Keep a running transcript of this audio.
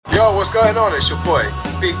Yo, what's going on? It's your boy,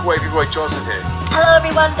 Big Wavy Roy Johnson here. Hello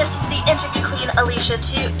everyone, this is the interview queen Alicia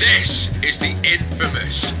too. This is the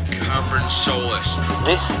infamous Cameron Solis.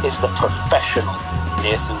 This is the professional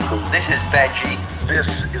Nathan Cruz. This is Benji. This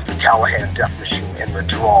is the Callahan Death Machine in the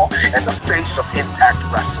draw, and the face of Impact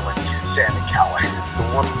Wrestling, Sami Callihan.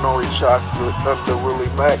 The one and only chocolate Thunder Willie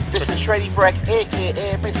Mack. This is Shreddy Breck,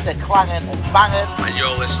 aka Mr. Clangin' and Bangin'. And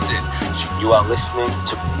you're listening You are listening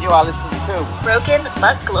to Broken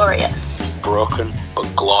but Glorious. Broken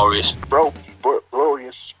but Glorious. Broken but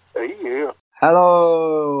Glorious. Hey, yeah.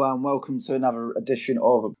 Hello and welcome to another edition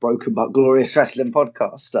of Broken but Glorious Wrestling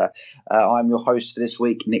Podcast. I'm your host for this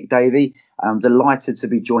week, Nick Davey. I'm delighted to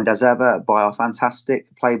be joined as ever by our fantastic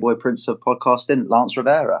Playboy Prince of Podcasting, Lance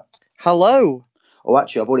Rivera. Hello. Oh,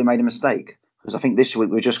 actually, I've already made a mistake because I think this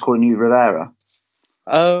week we're just calling you Rivera.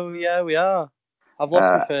 Oh, yeah, we are. I've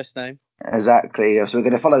lost my first name. Exactly. So we're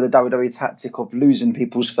going to follow the WWE tactic of losing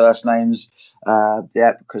people's first names.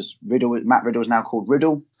 Because Matt Riddle is now called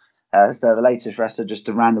Riddle. As the latest wrestler just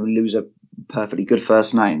to randomly lose a perfectly good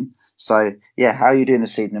first name. So, yeah, how are you doing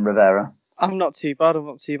this evening, Rivera? I'm not too bad.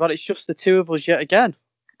 It's just the two of us yet again.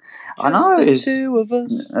 I know. It's the two of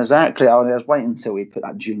us. Exactly. I was waiting until we put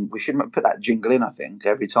that jingle. We should put that jingle in, I think,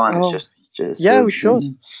 every time. Oh. It's just Yeah, we should.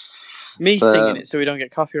 Singing it so we don't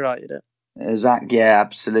get copyrighted it. Exactly. Yeah,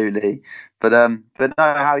 absolutely. But no,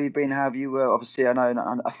 how have you been? How have you? Obviously, I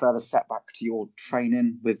know a further setback to your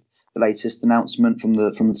training with the latest announcement from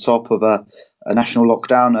the top of a national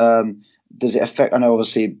lockdown. Does it affect? I know,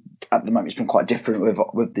 obviously, at the moment it's been quite different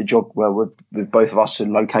with the job. Well, with both of us,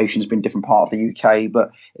 and locations been different part of the UK.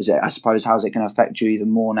 But is it? I suppose how's it going to affect you even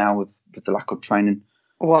more now with the lack of training?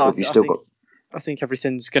 Well, I think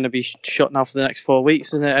everything's going to be shut now for the next 4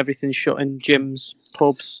 weeks, isn't it? Everything's shut in gyms,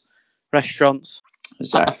 pubs, restaurants.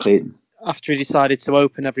 Exactly. After he decided to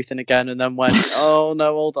open everything again, and then went, oh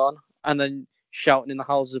no, hold on, and then shouting in the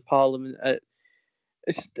Houses of Parliament at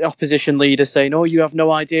the opposition leader saying, oh, you have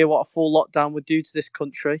no idea what a full lockdown would do to this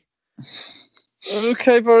country.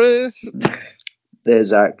 Okay, Boris.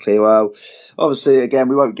 Exactly. Well, obviously, again,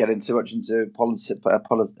 we won't get into into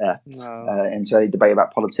any debate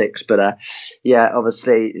about politics. But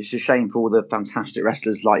obviously, it's a shame for all the fantastic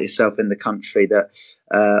wrestlers like yourself in the country that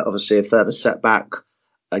obviously a further setback.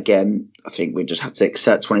 Again, I think we just have to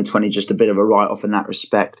accept 2020 just a bit of a write-off in that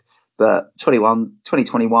respect. But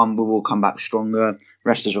 2021, we will come back stronger.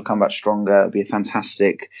 Wrestlers will come back stronger. It'll be a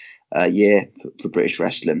fantastic year for British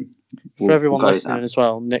wrestling. For everyone listening as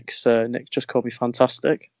well, Nick just called me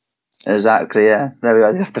fantastic. Exactly, yeah. There we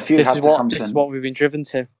go. The feud had to come to. This is what we've been driven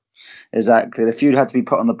to. Exactly. The feud had to be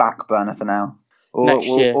put on the back burner for now. Next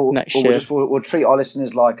year. We'll treat our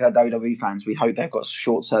listeners like WWE fans. We hope they've got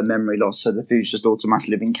short-term memory loss, so the feud's just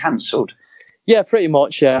automatically been cancelled. Yeah, pretty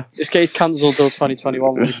much, yeah. This game's cancelled till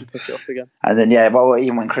 2021 when we can pick it up again. And then,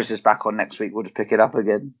 even when Chris is back on next week, we'll just pick it up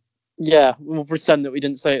again. Yeah, we'll pretend that we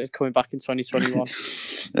didn't say it was coming back in 2021.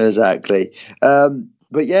 Exactly.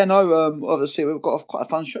 Obviously we've got quite a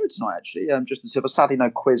fun show tonight, actually. Just to say, sadly no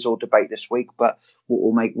quiz or debate this week, but what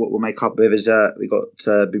we'll make up with is we got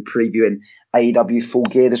to be previewing AEW Full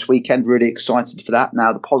Gear this weekend. Really excited for that.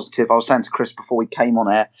 Now, the positive, I was saying to Chris before we came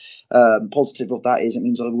on air, positive of that is it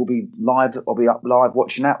means I will be live. I'll be up live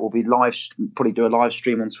watching that. We'll be live, probably do a live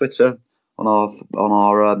stream on Twitter. On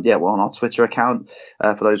our Twitter account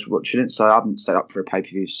for those watching it. So I haven't stayed up for a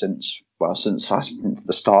pay-per-view since the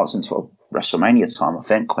start, since WrestleMania time, I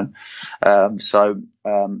think. I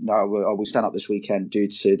will stand up this weekend due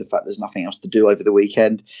to the fact there's nothing else to do over the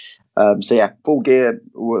weekend. Full Gear.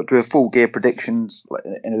 We'll do a Full Gear predictions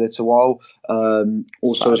in a little while.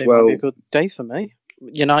 Also, Saturday as well, might be a good day for me.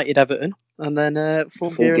 United Everton, and then Full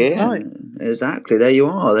Gear tonight. Exactly. There you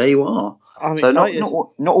are. I'm so excited.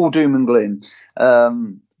 Not all doom and gloom.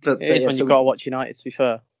 It is when you've got to watch United, to be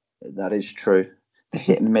fair. That is true. The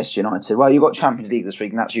hit and miss United. Well, you've got Champions League this week,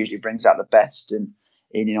 and that usually brings out the best in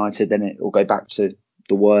United. Then it will go back to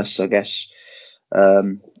the worst, I guess,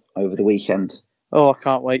 over the weekend. Oh, I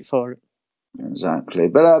can't wait for it. Exactly.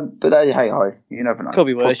 But hey, you never know. Could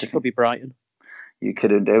be worse. It could be Brighton. You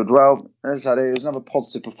could indeed. Well, as I said, it was another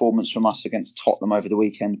positive performance from us against Tottenham over the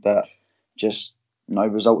weekend, but just no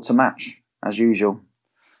result to match. As usual.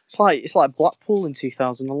 It's like Blackpool in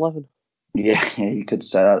 2011. Yeah, you could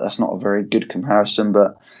say that. That's not a very good comparison,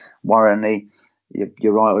 but worryingly,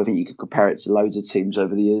 you're right. I think you could compare it to loads of teams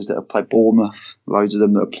over the years that have played Bournemouth. Loads of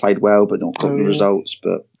them that have played well but not got the results.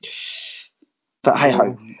 But hey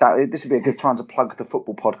ho, this would be a good time to plug the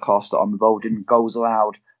football podcast that I'm involved in, Goals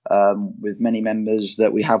Allowed, with many members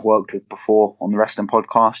that we have worked with before on the Wrestling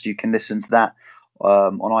Podcast. You can listen to that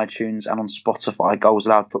on iTunes and on Spotify, Goals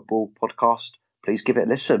Allowed Football Podcast. please give it a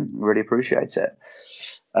listen. Really appreciate it.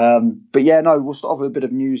 But yeah, no, we'll start off with a bit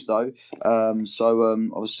of news though.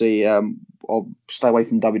 Obviously, I'll stay away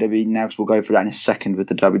from WWE now because we'll go through that in a second with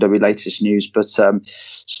the WWE latest news. But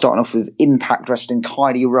starting off with Impact Wrestling,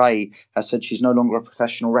 Kylie Ray has said she's no longer a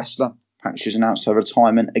professional wrestler. Apparently, she's announced her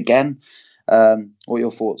retirement again. What are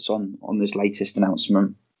your thoughts on this latest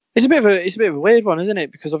announcement? It's a bit of a weird one, isn't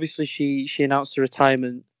it? Because obviously she announced her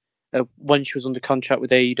retirement when she was under contract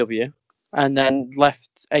with AEW, and then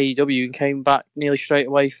left AEW and came back nearly straight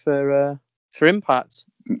away for Impact.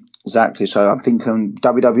 Exactly. So I'm thinking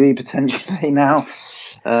WWE potentially now,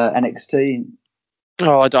 NXT.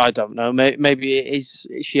 Oh, I don't know. Maybe it is.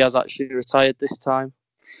 She has actually retired this time.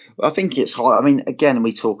 I think it's hard. I mean, again,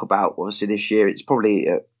 we talk about obviously this year. It's probably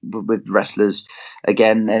with wrestlers.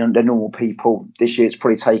 Again, they're normal people. This year, it's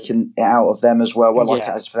probably taken it out of them as well. Like it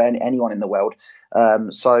has for anyone in the world.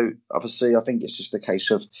 So obviously, I think it's just a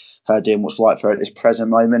case of her doing what's right for her at this present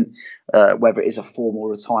moment. Whether it is a formal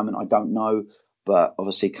retirement, I don't know. But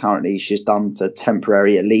obviously, currently, she's done for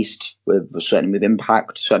temporary, at least, certainly with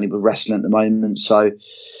Impact, certainly with wrestling at the moment. So,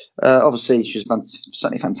 obviously, she's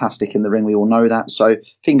certainly fantastic in the ring. We all know that. So,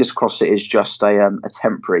 fingers crossed, it is just a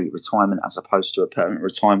temporary retirement as opposed to a permanent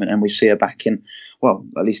retirement, and we see her back in, well,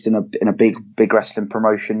 at least in a big wrestling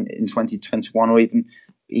promotion in 2021 or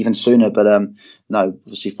even sooner. But no,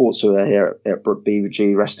 obviously, thoughts of her here at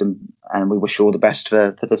BG Wrestling, and we wish her all the best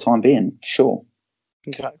for the time being. Sure.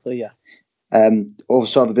 Exactly. Yeah.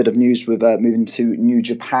 Also have a bit of news with moving to New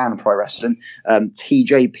Japan Pro Wrestling.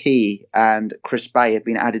 TJP and Chris Bay have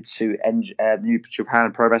been added to New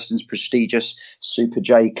Japan Pro Wrestling's prestigious Super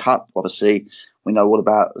J Cup. Obviously, we know all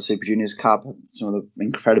about the Super Juniors Cup, some of the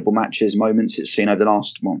incredible moments it's seen over the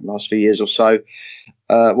last few years or so.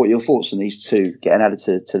 What are your thoughts on these two getting added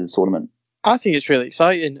to the tournament? I think it's really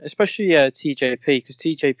exciting, especially TJP, because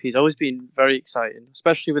TJP has always been very exciting,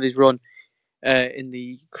 especially with his run in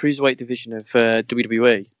the cruiserweight division of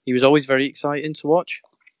WWE. He was always very exciting to watch.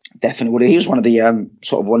 Definitely. He was one of the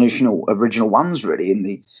sort of original ones, really, in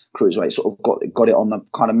the cruiserweight. Sort of got it on the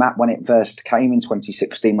kind of map when it first came in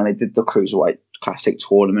 2016 when they did the Cruiserweight Classic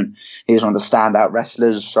tournament. He was one of the standout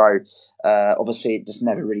wrestlers. So obviously it just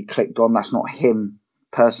never really clicked on. That's not him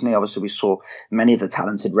personally. Obviously we saw many of the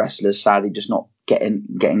talented wrestlers sadly just not getting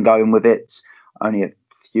going with it. Only a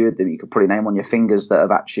few of them you could probably name on your fingers that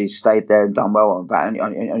have actually stayed there and done well. But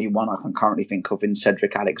only one I can currently think of in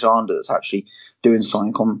Cedric Alexander that's actually doing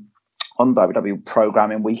something on WWE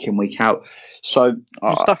programming week in, week out. So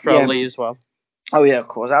Mustafa Ali as well. Oh yeah, of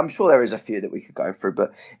course. I'm sure there is a few that we could go through,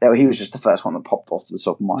 but he was just the first one that popped off the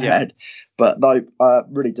top of my head. But no,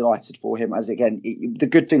 really delighted for him. As again, the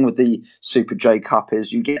good thing with the Super J Cup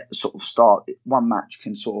is you get sort of start. One match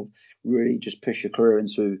can sort of really just push your career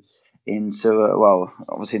into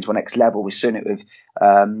obviously into a next level. We've seen it with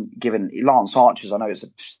given Lance Archer's. I know it's a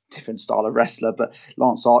different style of wrestler, but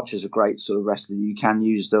Lance Archer's a great sort of wrestler. You can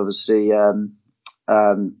use obviously.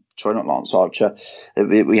 Sorry, not Lance Archer.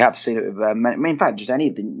 We have seen it with, in fact, just any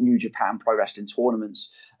of the New Japan Pro Wrestling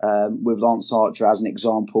tournaments with Lance Archer as an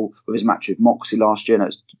example, with his match with Moxley last year.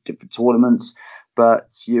 It's different tournaments,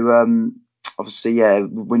 but you obviously,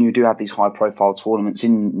 when you do have these high-profile tournaments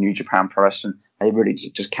in New Japan Pro Wrestling, they really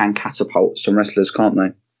just can catapult some wrestlers, can't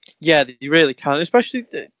they? Yeah, they really can. Especially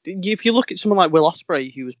if you look at someone like Will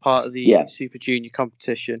Ospreay, who was part of the Super Junior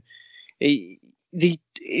competition. It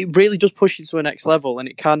really does push you to a next level, and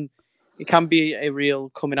it can be a real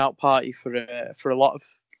coming out party for a lot of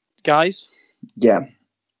guys. Yeah,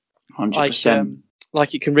 100%.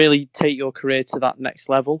 Like it can really take your career to that next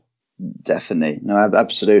level. Definitely, no,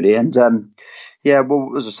 absolutely, and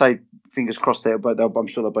well, as I say, fingers crossed. I'm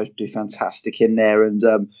sure they'll both do fantastic in there, and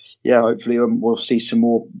hopefully we'll see some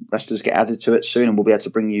more wrestlers get added to it soon, and we'll be able to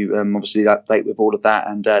bring you obviously that update with all of that,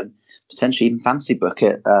 and potentially even fancy book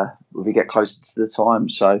it if we get closer to the time.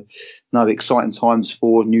 So, no, exciting times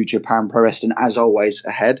for New Japan Pro Wrestling as always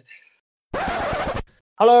ahead.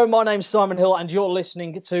 Hello, my name's Simon Hill, and you're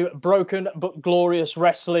listening to Broken But Glorious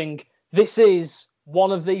Wrestling. This is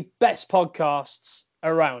one of the best podcasts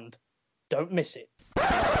around. Don't miss it.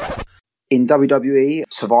 In WWE,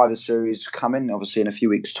 Survivor Series coming. Obviously, in a few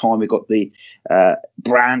weeks' time, we've got the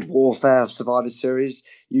brand warfare of Survivor Series.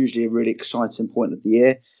 Usually a really exciting point of the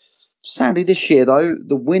year. Sadly, this year, though,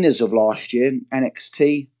 the winners of last year,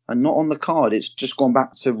 NXT, are not on the card. It's just gone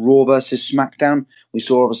back to Raw versus SmackDown. We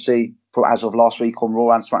saw, obviously, as of last week on Raw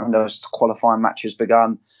and SmackDown, those qualifying matches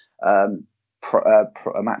begun.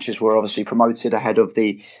 Matches were obviously promoted ahead of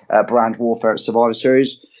the brand warfare at Survivor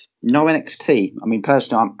Series. No NXT. I mean,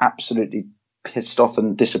 personally, I'm absolutely pissed off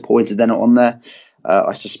and disappointed they're not on there.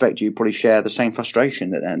 I suspect you probably share the same frustration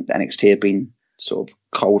that NXT have been sort of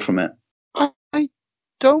cold from it. I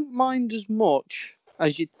don't mind as much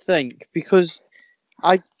as you'd think, because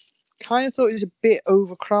I kind of thought it was a bit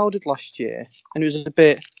overcrowded last year, and it was a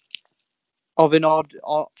bit of an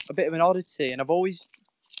oddity. And I've always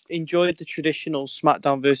enjoyed the traditional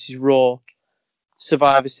SmackDown versus Raw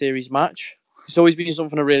Survivor Series match. It's always been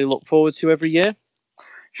something I really look forward to every year.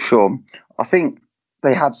 Sure, I think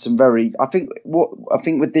they had some very. I think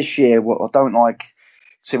with this year, what I don't like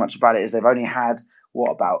too much about it is they've only had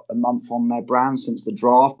about a month on their brand since the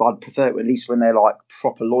draft. But I'd prefer it at least when they're like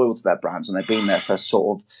proper loyal to their brands and they've been there for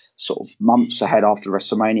sort of months ahead after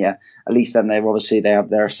WrestleMania. At least then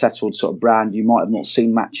they're a settled sort of brand. You might have not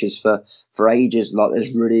seen matches for ages. Like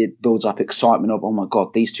there's really builds up excitement of, oh my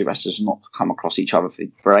god, these two wrestlers have not come across each other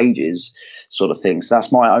for ages, sort of thing. So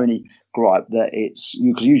that's my only gripe, that it's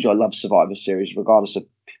because usually I love Survivor Series regardless of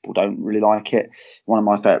people don't really like it. One of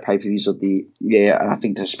my favourite pay-per-views of the year, and I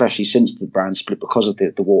think especially since the brand split because of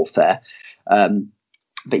the warfare.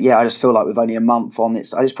 But yeah, I just feel like with only a month on it,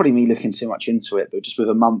 it's probably me looking too much into it, but just with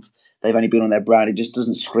a month they've only been on their brand, it just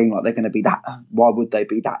doesn't scream like they're going to be that. Why would they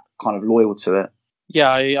be that kind of loyal to it?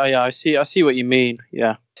 Yeah, I see what you mean.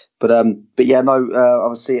 Yeah, but yeah, no.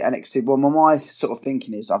 Obviously, NXT. Well, my sort of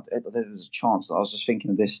thinking is, there's a chance that I was just thinking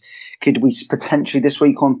of this. Could we potentially this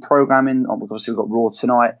week on programming? Obviously, we've got Raw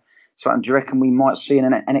tonight. So, do you reckon we might see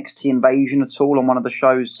an NXT invasion at all on one of the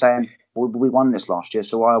shows, saying we won this last year,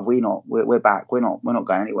 so why are we not? We're back. We're not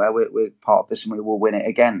going anywhere. We're part of this, and we will win it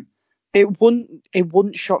again. It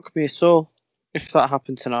wouldn't shock me at all if that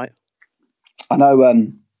happened tonight. I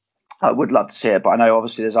know. I would love to see it, but I know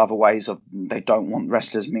obviously there's other ways of they don't want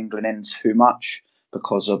wrestlers mingling in too much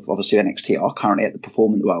because of obviously NXT are currently at the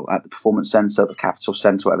Performance Center, the Capitol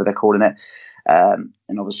Center, whatever they're calling it,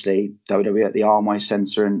 and obviously WWE at the Armory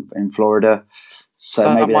Center in Florida. So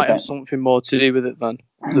that maybe might have something more to do with it then,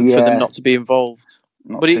 for them not to be involved.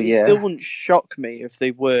 It still wouldn't shock me if they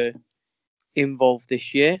were involved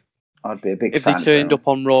this year. I'd be a big if fan they turned up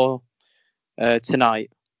on Raw tonight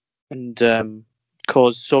and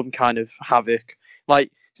cause some kind of havoc.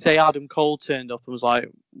 Like, say Adam Cole turned up and was like,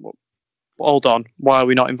 hold on, why are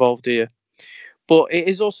we not involved here? But it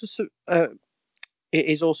is also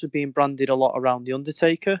being branded a lot around The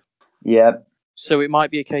Undertaker. Yeah. So it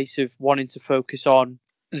might be a case of wanting to focus on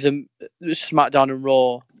the SmackDown and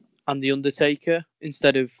Raw and The Undertaker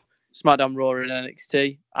instead of SmackDown, Raw and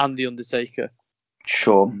NXT and The Undertaker.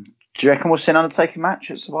 Sure. Do you reckon we'll see an Undertaker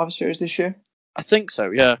match at Survivor Series this year? I think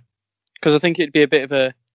so, yeah. Because I think it'd be a bit of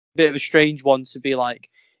a strange one to be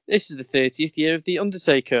like, this is the 30th year of The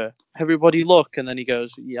Undertaker. Everybody look, and then he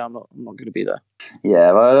goes, yeah, I'm not going to be there.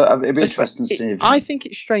 Yeah, well, it'd be interesting to see. I think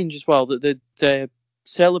it's strange as well that they're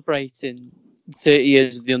celebrating 30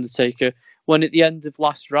 years of The Undertaker when at the end of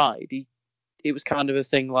Last Ride, it was kind of a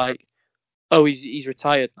thing like, oh, he's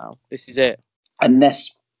retired now. This is it.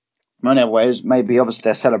 Unless, anyways, maybe obviously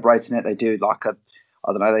they're celebrating it. They do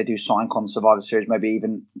they do Sign-Con Survivor Series. Maybe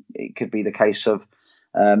even it could be the case of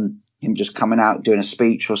him just coming out, doing a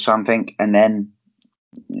speech or something, and then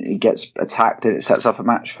he gets attacked and it sets up a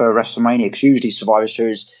match for WrestleMania. Because usually Survivor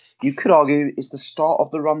Series, you could argue, is the start of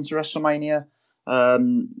the run to WrestleMania.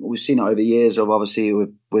 We've seen it over years of obviously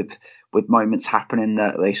with moments happening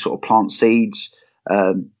that they sort of plant seeds.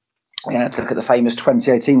 Let's look at the famous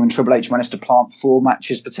 2018 when Triple H managed to plant 4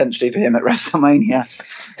 matches potentially for him at WrestleMania.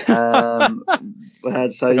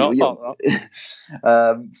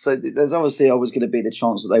 So there's obviously always going to be the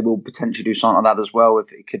chance that they will potentially do something like that as well.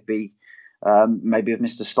 If it could be maybe with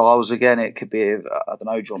Mr. Styles again, it could be I don't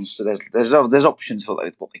know, John. So there's options for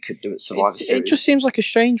what they could do at Survivor Series. It just seems like a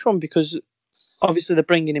strange one because obviously they're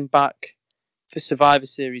bringing him back for Survivor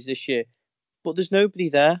Series this year, but there's nobody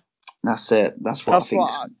there. That's it. That's what I think.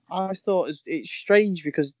 I thought it's strange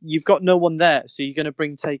because you've got no one there, so you're going to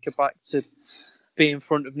bring Taker back to be in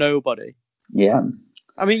front of nobody. Yeah.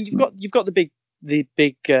 I mean, you've got the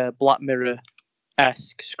big Black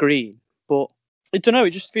Mirror-esque screen, but I don't know.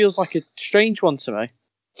 It just feels like a strange one to me.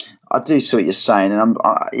 I do see what you're saying, and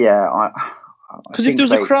because if there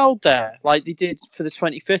was a crowd there, like they did for the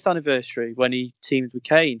 25th anniversary when he teamed with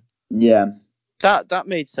Kane, yeah. That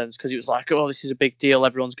made sense because it was like, oh, this is a big deal.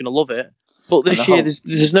 Everyone's going to love it. But this year,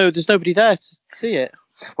 there's nobody there to see it.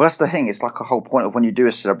 Well, that's the thing. It's like a whole point of when you do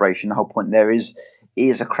a celebration. The whole point there is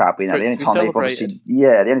a crowd being there. The only time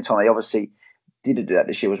they obviously did do that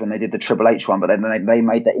this year was when they did the Triple H one. But then they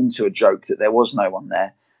made that into a joke that there was no one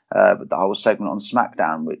there. But the whole segment on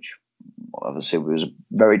SmackDown, which obviously was a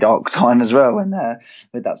very dark time as well, and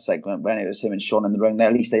with that segment when it was him and Shawn in the ring,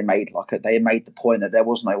 at least they made the point that there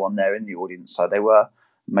was no one there in the audience, so they were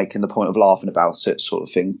making the point of laughing about it, sort of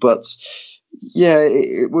thing. But Yeah,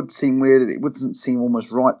 it would seem weird. It wouldn't seem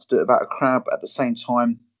almost right to do it about a crowd, but at the same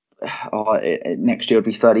time, next year would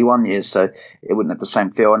be 31 years, so it wouldn't have the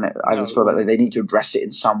same feel. And I just feel that they need to address it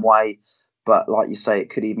in some way. But like you say, it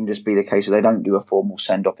could even just be the case that they don't do a formal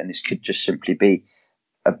send-off, and this could just simply be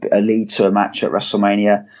a lead to a match at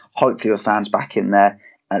WrestleMania. Hopefully with fans back in there.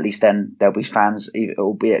 At least then there'll be fans,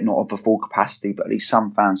 albeit not of the full capacity, but at least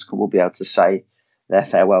some fans will be able to say their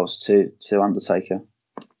farewells to Undertaker.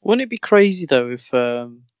 Wouldn't it be crazy though if it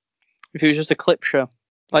was just a clip show,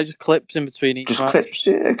 like just clips in between each match? Clips,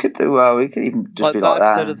 yeah, it could do well. It could even just like be that like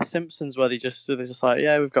episode that. of The Simpsons where they're just like,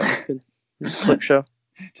 yeah, we've got nothing. Just a clip show.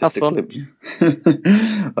 Have fun.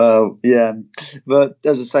 Yeah, but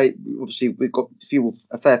as I say, obviously we've got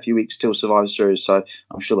a fair few weeks till Survivor Series, so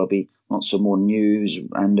I'm sure there'll be lots of more news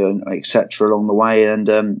and etc. along the way. And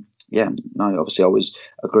obviously always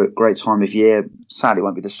a great time of year. Sadly, it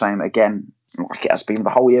won't be the same again, like it has been the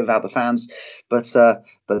whole year without the fans. But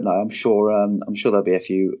no, I'm sure there'll be a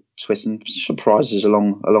few twists and surprises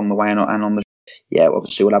along the way, and on the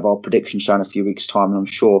obviously we'll have our prediction show in a few weeks' time, and I'm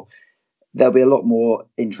sure there'll be a lot more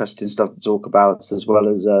interesting stuff to talk about, as well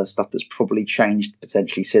as stuff that's probably changed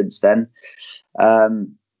potentially since then.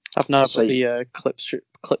 I've now got the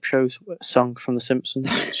clip shows song from The Simpsons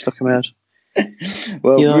stuck in my head.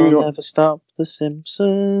 Well, you'll never stop The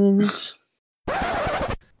Simpsons.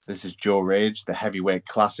 This is Joe Rage, the heavyweight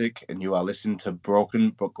classic, and you are listening to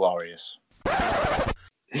Broken but Glorious.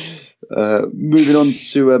 Moving on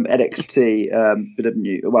to NXT,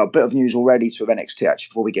 bit of news already to NXT actually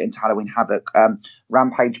before we get into Halloween Havoc.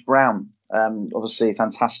 Rampage Brown, obviously a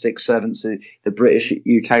fantastic servant to the British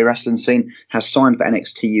UK wrestling scene, has signed for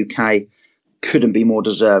NXT UK. Couldn't be more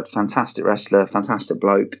deserved. Fantastic wrestler, fantastic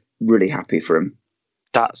bloke. Really happy for him.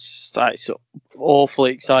 That's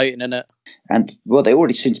awfully exciting, isn't it? And well, they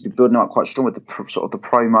already seem to be building up quite strong with the sort of the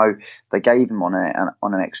promo they gave him on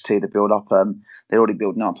NXT. The build up, they're already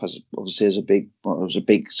building up as a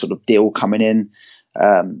big sort of deal coming in.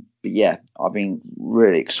 But yeah, I've been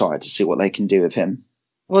really excited to see what they can do with him.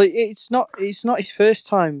 Well, it's not his first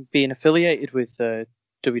time being affiliated with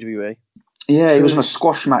WWE. Yeah, he was in a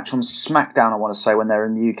squash match on SmackDown, I want to say, when they were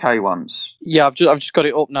in the UK once. Yeah, I've just got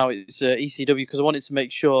it up now. It's ECW because I wanted to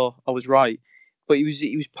make sure I was right. But he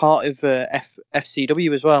was part of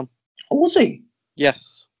FCW as well. Oh, was he?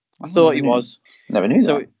 Yes, I thought he was. Never knew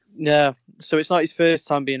that. Yeah, so it's not his first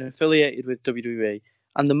time being affiliated with WWE.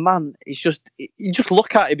 And the man is just, you just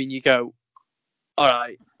look at him and you go, all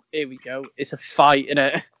right, here we go. It's a fight,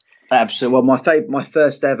 innit? Absolutely. Well, my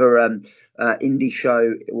first ever indie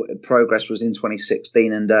show Progress was in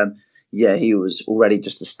 2016, and he was already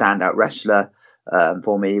just a standout wrestler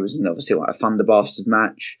for me. He was obviously like a Thunder Bastard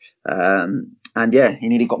match, and yeah, he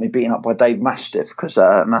nearly got me beaten up by Dave Mastiff because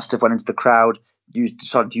Mastiff went into the crowd,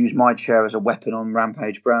 decided to use my chair as a weapon on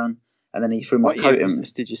Rampage Brown, and then he threw my coat in.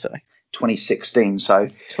 Did you say 2016? So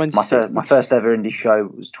my first ever indie show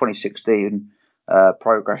was 2016.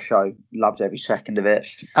 Progress show. Loved every second of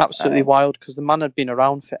it. Absolutely wild because the man had been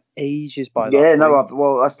around for ages by that point.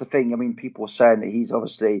 Well, that's the thing. I mean, people were saying that he's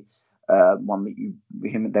obviously one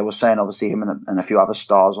that they were saying obviously him and a few other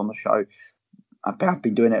stars on the show have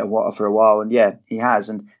been doing it for a while, and yeah, he has.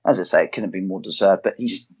 And as I say, it couldn't be more deserved. But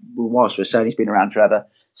whilst we're saying he's been around forever,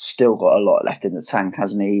 still got a lot left in the tank,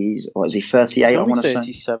 hasn't he? Is he 38? I want to say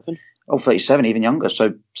 37. Oh, 37, even younger.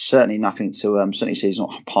 So certainly nothing to certainly say he's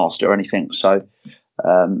not past it or anything. So,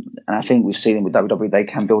 and I think we've seen him with WWE, they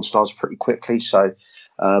can build stars pretty quickly. So,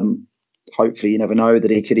 hopefully, you never know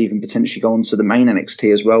that he could even potentially go on to the main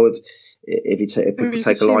NXT as well if people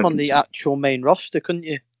take a liking on the actual main roster, couldn't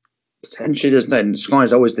you? Potentially, there's no. The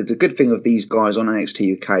Sky's always the good thing of these guys on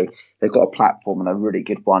NXT UK. They've got a platform and a really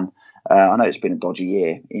good one. I know it's been a dodgy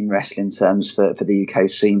year in wrestling terms for the UK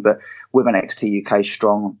scene, but with NXT UK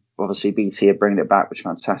strong. Obviously, BT are bringing it back, which is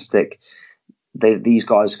fantastic. These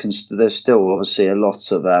guys there's still obviously a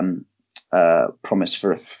lot of promise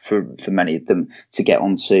for many of them to get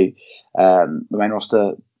onto the main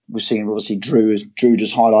roster. We've seen obviously Drew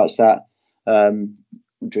just highlights that.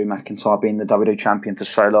 Drew McIntyre being the WWE champion for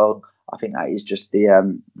so long, I think that is just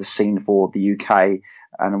the scene for the UK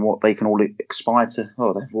and what they can all aspire to,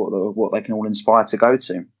 what they can all inspire to go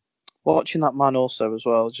to. Watching that man also as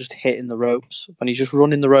well, just hitting the ropes when he's just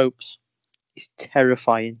running the ropes, is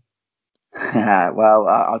terrifying. Well,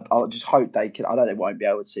 I just hope they can. I know they won't be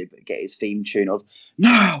able to, but get his theme tune of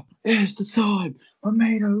 "Now is the time for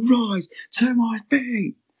me to rise to my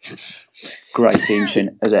feet." Great theme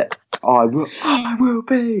tune, is it? I will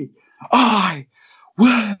be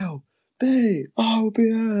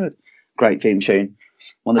heard. Great theme tune.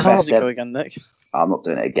 One of the best. How's it go again, Nick? I'm not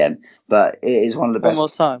doing it again, but it is one of the best. One more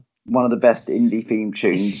time. one of the best indie theme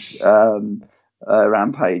tunes.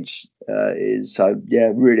 Rampage is so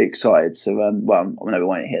really excited. So well, I know we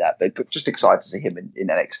won't hear that, but just excited to see him in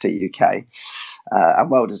NXT UK, and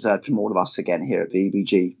well deserved from all of us again here at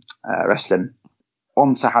BBG Wrestling.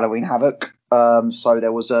 On to Halloween Havoc. So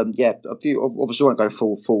there was a few. Obviously, won't go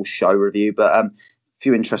full show review, but a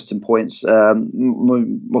few interesting points.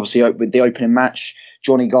 Obviously, with the opening match,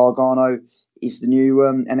 Johnny Gargano is the new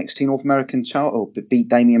NXT North American title, beat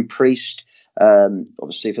Damian Priest.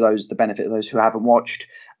 Obviously, for the benefit of those who haven't watched,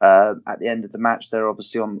 at the end of the match, they're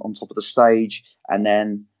obviously on top of the stage, and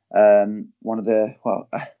then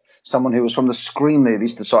someone who was from the Scream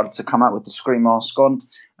movies decided to come out with the Scream mask on,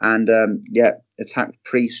 and attacked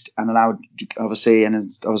Priest and allowed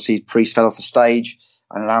obviously Priest fell off the stage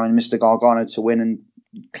and allowing Mr. Gargano to win and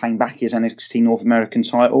claim back his NXT North American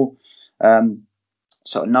title.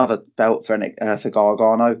 So another belt for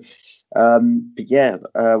Gargano.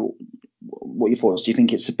 What are your thoughts? Do you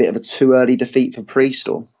think it's a bit of a too early defeat for Priest,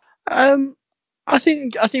 or? I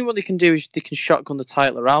think what they can do is they can shotgun the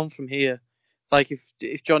title around from here. Like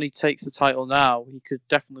if Johnny takes the title now, he could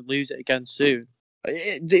definitely lose it again soon.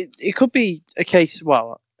 It could be a case.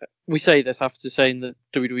 Well, we say this after saying that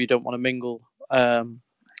WWE don't want to mingle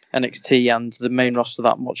NXT and the main roster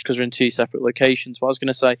that much because they're in two separate locations. But I was going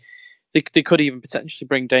to say they could even potentially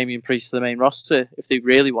bring Damian Priest to the main roster if they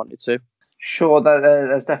really wanted to. Sure,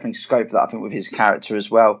 there's definitely scope for that, I think, with his character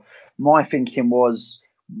as well. My thinking was,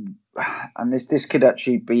 and this could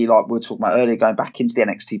actually be like we were talking about earlier, going back into the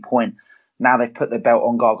NXT point. Now they've put the belt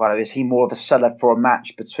on Gargano. Is he more of a seller for a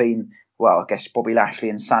match between, well, I guess Bobby Lashley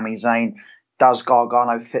and Sami Zayn? Does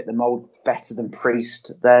Gargano fit the mold better than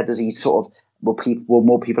Priest there? Does he sort of, will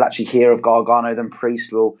more people actually hear of Gargano than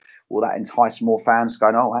Priest? Will that entice more fans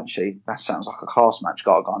going, oh, actually, that sounds like a class match,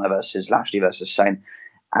 Gargano versus Lashley versus Zayn?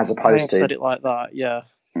 As opposed to said it like that, yeah.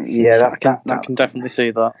 Yeah, I can definitely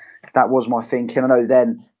see that. That was my thinking. I know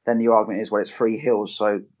then the argument is, well, it's free heels,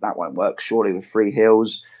 so that won't work surely with free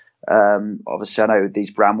heels. Obviously, I know with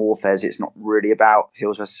these brand warfares, it's not really about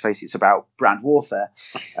heels versus face; it's about brand warfare.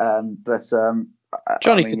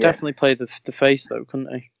 Johnny could definitely play the face, though,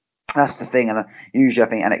 couldn't he? That's the thing, and usually I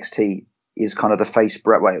think NXT is kind of the face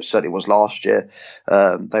brand. Well, it certainly was last year.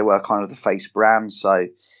 They were kind of the face brand, so.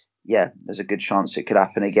 Yeah, there's a good chance it could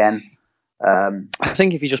happen again. I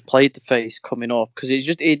think if he just played the face coming up, because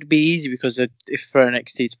it'd be easy because if for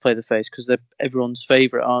NXT to play the face, because they're everyone's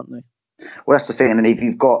favourite, aren't they? Well, that's the thing. And if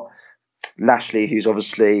you've got Lashley, who's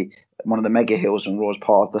obviously one of the mega heels and Raw's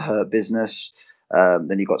part of the Hurt Business,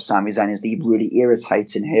 then you've got Sami Zayn as the really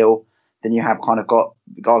irritating heel. Then you have kind of got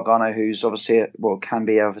Gargano, who's obviously can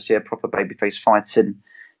be obviously a proper babyface fighting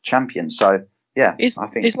champion. So yeah, is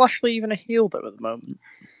Lashley even a heel though at the moment?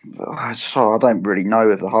 So I don't really know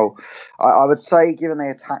of the whole. I would say, given they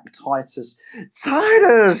attacked Titus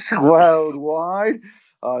worldwide,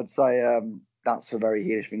 I'd say that's a very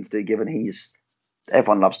heelish thing to do. Given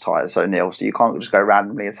everyone loves Titus O'Neil, so you can't just go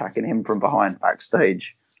randomly attacking him from behind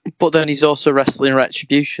backstage. But then he's also wrestling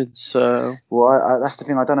Retribution, so. Well, that's the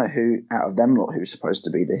thing. I don't know who out of them lot who's supposed to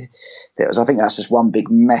be the. I think that's just one big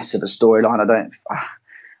mess of a storyline.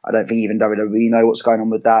 I don't think even WWE know what's going on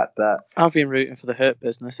with that, but... I've been rooting for the Hurt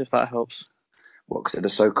Business, if that helps. What, because they're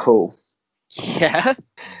so cool? Yeah,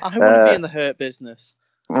 I want to be in the Hurt Business.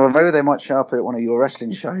 Well, maybe they might show up at one of your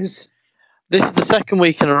wrestling shows. This is the second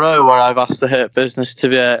week in a row where I've asked the Hurt Business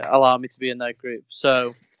to allow me to be in their group,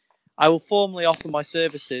 so I will formally offer my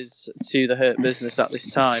services to the Hurt Business at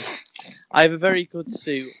this time. I have a very good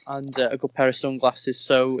suit and a good pair of sunglasses,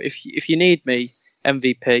 so if you need me,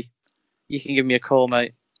 MVP, you can give me a call,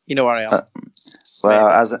 mate. You know where I am.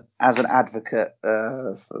 Well, as an advocate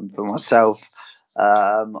for myself,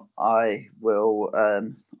 I will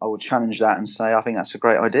challenge that and say I think that's a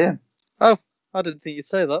great idea. Oh, I didn't think you'd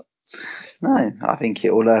say that. No, I think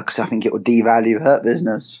it will devalue Hurt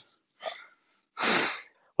Business.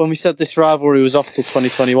 When we said this rivalry was off to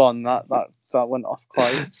 2021, that went off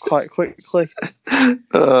quite quickly.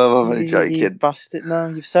 Oh, I'm only joking. You bastard! No,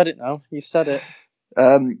 you've said it now. You've said it.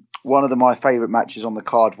 One of my favourite matches on the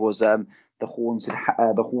card was the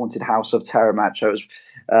Haunted House of Terror match. It was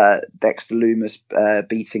Dexter Lumis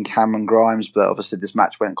beating Cameron Grimes, but obviously this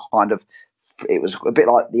match went it was a bit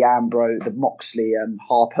like the Moxley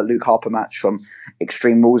Luke Harper match from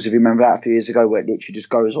Extreme Rules, if you remember that a few years ago, where it literally just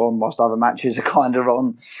goes on whilst other matches are kind of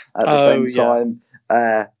on at the same time.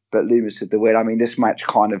 But Lumis had the win. I mean, this match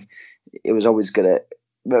it was always good at.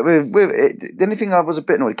 But the only thing I was a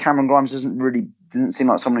bit annoyed, Cameron Grimes didn't seem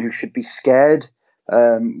like someone who should be scared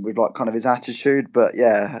with like kind of his attitude. But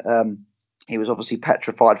yeah, he was obviously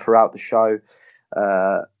petrified throughout the show,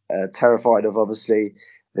 terrified of obviously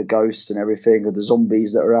the ghosts and everything, or the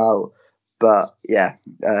zombies that are out. But yeah,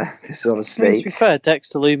 this honestly. To be fair,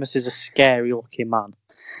 Dexter Lumis is a scary looking man.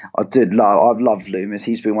 I've loved Lumis.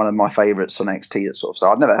 He's been one of my favourites on NXT. That sort of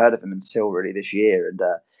stuff. I'd never heard of him until really this year, and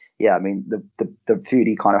yeah, I mean the feud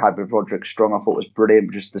he kind of had with Roderick Strong, I thought was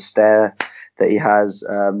brilliant. Just the stare that he has.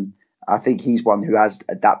 I think he's one who has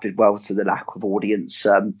adapted well to the lack of audience.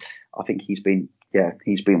 I think he's been a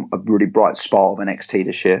really bright spot of NXT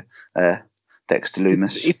this year. Dexter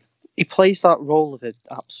Lumis. He plays that role of an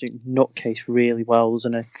absolute nutcase really well,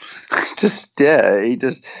 doesn't he? I just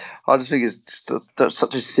think it's just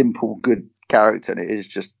such a simple, good character, and it is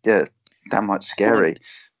just damn much scary. Well,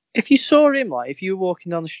 if you saw him, like if you were walking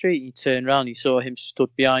down the street and you turned around, and you saw him stood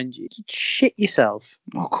behind you, you'd shit yourself.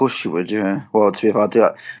 Well, of course you would, yeah. Well, to be fair, I do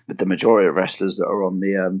that with the majority of wrestlers that are on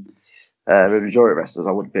the majority of wrestlers,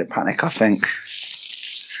 I would be a panic, I think.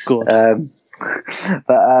 Good.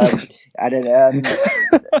 But and then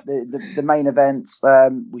the main event,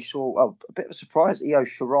 we saw a bit of a surprise. Io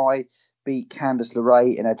Shirai beat Candice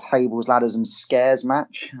LeRae in a tables, ladders, and scares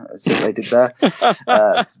match. That's what they did there with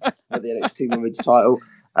the NXT Women's title.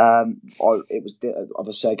 It was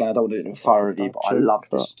obviously, again, I don't want to do a thorough review, but I love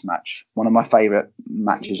this match. One of my favourite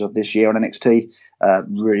matches of this year on NXT.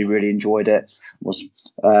 Really, really enjoyed it. It was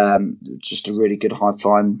just a really good high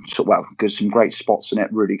flying, some great spots in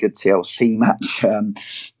it. Really good TLC match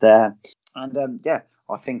there, and yeah,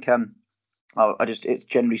 I think it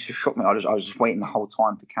generally shocked me. I was just waiting the whole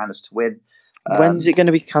time for Candice to win. When's it going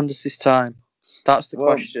to be Candice's time? That's the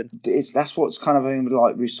question. That's what's kind of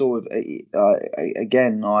like we saw with,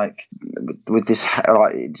 again, like with this,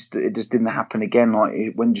 like it just didn't happen again. Like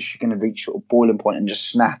when is she going to reach sort of boiling point and just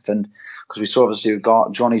snap? And because we saw obviously we've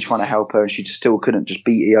got Johnny trying to help her, and she just still couldn't just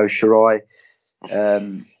beat Io Shirai. I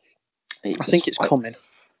think it's coming.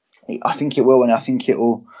 I think it will, and I think it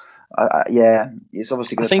will. Yeah, it's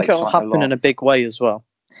obviously going to. I think it'll happen in a big way as well.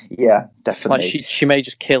 Yeah, definitely. Like she may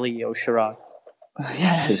just kill Io Shirai.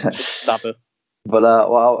 Yeah, stab her. But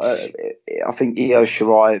I think Io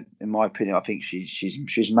Shirai, in my opinion, I think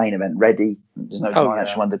she's main event ready. There's no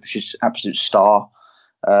denying that she's an absolute star.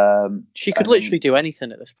 She could literally do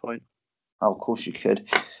anything at this point. Oh, of course she could.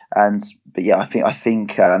 But yeah, I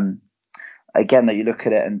think again that you look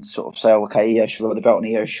at it and sort of say, okay, Io Shirai, the belt on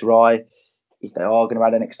Io Shirai, if they are going to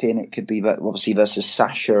add NXT in, it could be obviously versus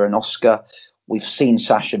Sasha and Asuka. We've seen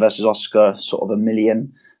Sasha versus Asuka sort of a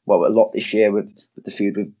lot this year with the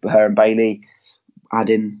feud with her and Bayley.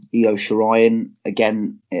 Adding Io Shirai in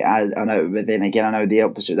again, I know, but then again, I know the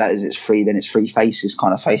opposite of that is it's three faces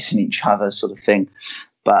kind of facing each other sort of thing.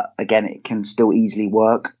 But again, it can still easily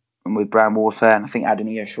work. And with Brand Warfare, and I think adding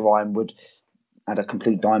Io Shirai would add a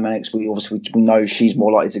complete dynamics. We know she's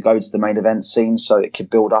more likely to go to the main event scene, so it could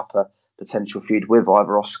build up a potential feud with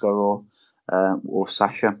either Asuka or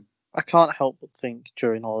Sasha. I can't help but think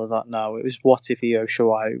during all of that now, it was what if Io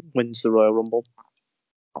Shirai wins the Royal Rumble?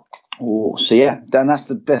 Oh, so yeah, then that's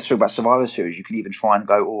the best thing about Survivor Series. You can even try and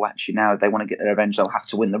go, actually, now if they want to get their revenge, they'll have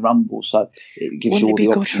to win the Rumble. So it gives you all the options. Wouldn't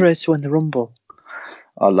it be good for her to win the Rumble?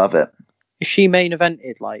 I love it. If she main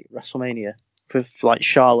evented like WrestleMania with like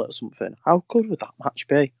Charlotte or something, how good would that match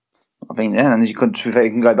be? I think, yeah, and you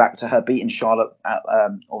can go back to her beating Charlotte at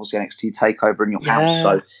obviously NXT TakeOver in your house.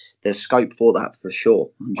 So there's scope for that for sure.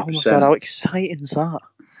 100%. Oh my God, how exciting is that?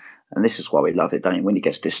 And this is why we love it, don't you? When it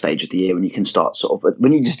gets to this stage of the year, when you can start sort of,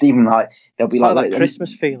 when you just even like, there'll be like that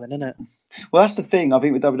Christmas feeling, isn't it? Well, that's the thing. I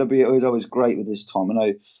think with WWE, it was always great with this time. I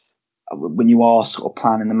know when you are sort of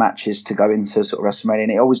planning the matches to go into sort of WrestleMania,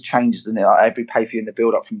 and it always changes, and like every pay-per-view in the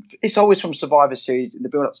build-up it's always from Survivor Series, in the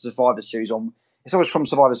build-up to Survivor Series on. It's always from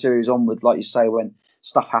Survivor Series onward, like you say, when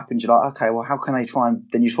stuff happens, you're like, okay, well, how can they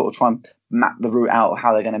then you sort of try and map the route out of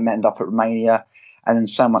how they're going to end up at Romania. And then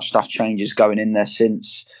so much stuff changes going in there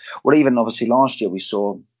since. Well, even obviously last year we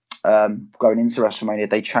saw going into WrestleMania,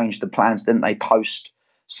 they changed the plans, didn't they, post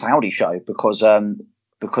Saudi show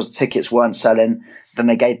because tickets weren't selling. Then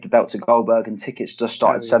they gave the belt to Goldberg and tickets just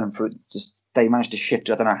started selling through. They managed to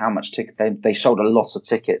shift. I don't know how much they sold a lot of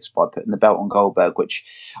tickets by putting the belt on Goldberg, which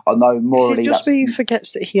I know morally. Is it just he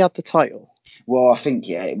forgets that he had the title? Well, I think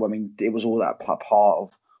it was all that part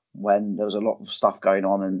of when there was a lot of stuff going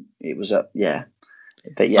on, and it was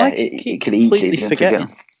it could easily forget.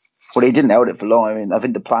 Well, he didn't hold it for long. I mean, I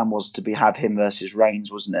think the plan was to have him versus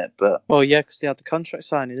Reigns, wasn't it? But because they had the contract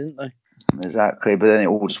signing, didn't they? Exactly, but then it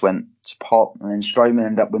all just went to pot, and then Strowman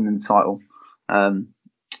ended up winning the title. A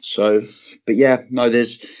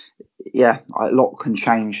lot can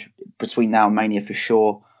change between now and Mania for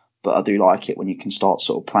sure. But I do like it when you can start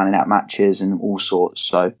sort of planning out matches and all sorts.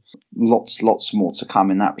 So lots more to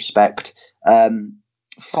come in that respect.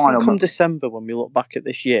 final. Come December, when we look back at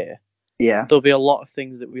this year, there'll be a lot of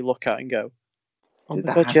things that we look at and go, "Oh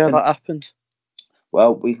my god, yeah, that happened."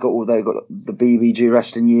 Well, they've got the BBG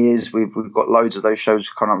wrestling years. We've got loads of those shows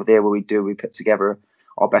coming up there where we put together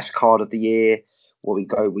our best card of the year. We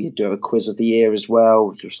do a quiz of the year as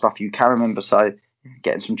well, stuff you can remember. So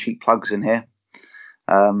getting some cheap plugs in here.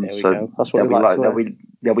 There we go. That's what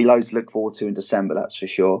there'll be loads to look forward to in December. That's for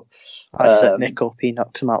sure. I set Nick up. He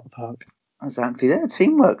knocks him out the park. Exactly. Yeah,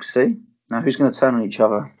 teamwork. See, now who's going to turn on each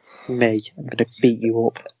other? Me. I'm going to beat you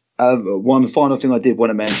up. One final thing I did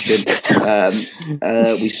want to mention,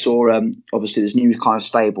 we saw obviously this new kind of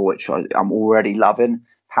stable, which I'm already loving.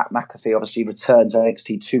 Pat McAfee obviously returned to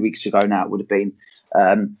NXT 2 weeks ago now, it would have been.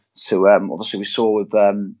 Obviously we saw with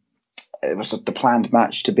it was the planned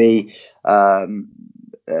match to be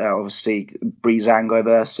obviously Breezango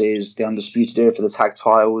versus the Undisputed Era for the tag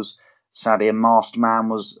titles. Sadly, a masked man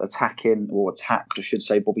was attacked, I should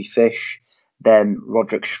say, Bobby Fish, then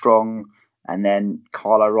Roderick Strong, and then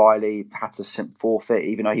Kyle O'Reilly had to forfeit,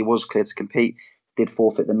 even though he was clear to compete, did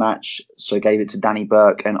forfeit the match, so gave it to Danny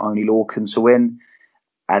Burke and Oney Lorcan to win.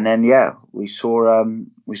 And then we saw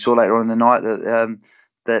later on in the night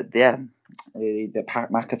that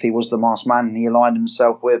Pat McAfee was the masked man, and he aligned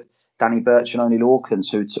himself with Danny Burch and Oney Lorcan,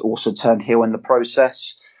 who also turned heel in the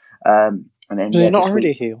process. And then they're not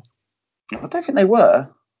already heel. I don't think they were.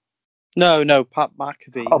 No, Pat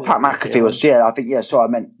McAfee. Oh, Pat McAfee was, I think, sorry, I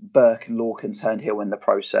meant Burke and Lorcan turned heel in the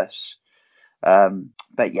process. But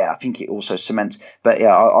I think it also cements. But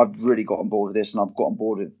I've really got on board with this, and I've got on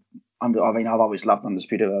board with. I've always loved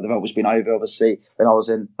Undisputed Era. They've always been over, obviously. When I was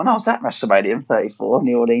at WrestleMania 34,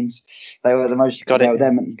 New Orleans, they were the most. Got it.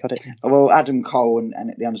 Well, Adam Cole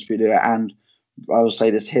and the Undisputed Era, and I will say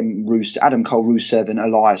this: Adam Cole, Rusev, and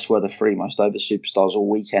Elias were the three most over superstars all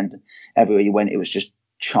weekend. Everywhere you went, it was just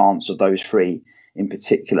chants of those three in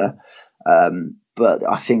particular. But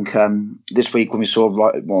I think this week when we saw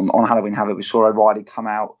on Halloween Havoc, we saw O'Reilly come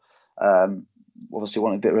out. Obviously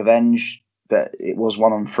wanted a bit of revenge, but it was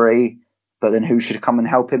 1-on-3. But then who should come and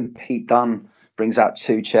help him? Pete Dunne brings out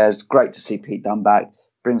 2 chairs. Great to see Pete Dunne back.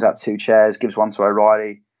 Brings out 2 chairs, gives one to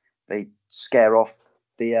O'Reilly. They scare off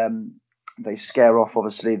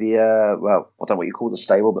obviously the I don't know what you call the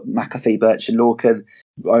stable, but McAfee, Burch, and Lorcan.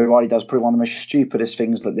 O'Reilly does probably one of the most stupidest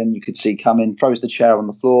things that then you could see coming. Throws the chair on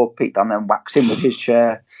the floor. Pete Dunne then whacks him with his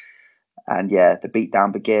chair, and the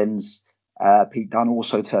beatdown begins. Pete Dunne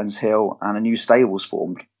also turns heel, and a new stable's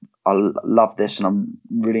formed. I love this, and I'm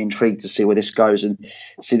really intrigued to see where this goes. And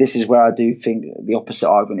see, this is where I do think the opposite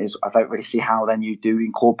argument is I don't really see how then you do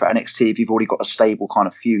incorporate NXT if you've already got a stable kind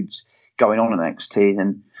of feuds going on in NXT.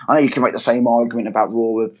 And I know you can make the same argument about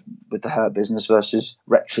Raw with the Hurt Business versus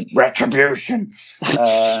Retribution.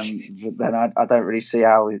 But then I don't really see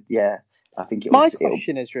how. I think it. My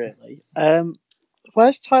question is really,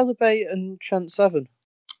 where's Tyler Bate and Trent Seven?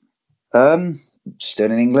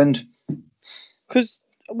 Still in England. Because,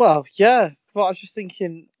 but I was just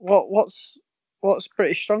thinking, what's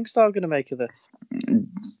British Strong Style going to make of this?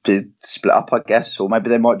 Split up, I guess, or maybe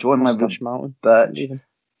they might join. Maybe Mountain. Birch.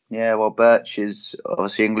 Yeah, well, Birch is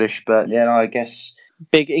obviously English, but I guess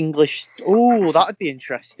big English. Oh, that'd be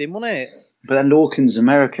interesting, wouldn't it? But then Lorcan's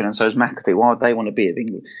American, and so is McAfee. Why would they want to be of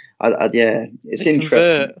England? It's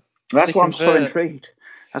interesting. That's why I'm so intrigued.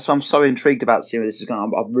 That's why I'm so intrigued about seeing where this is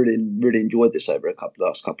going. I've really, really enjoyed this over the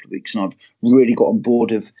last couple of weeks, and I've really got on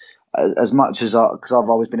board of as much as because I've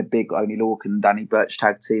always been a big Oney Lorcan and Danny Burch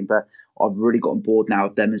tag team, but I've really got on board now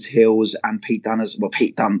with them as heels and Pete Dunne as well.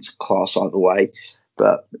 Pete Dunne's class either way.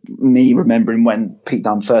 But me remembering when Pete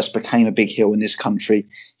Dunne first became a big heel in this country,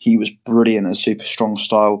 he was brilliant at Super Strong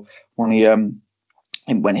Style. When him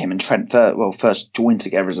and Trent first joined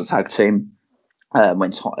together as a tag team, I've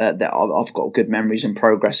got good memories and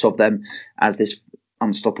progress of them as this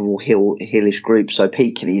unstoppable heelish group. So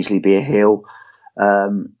Pete can easily be a heel,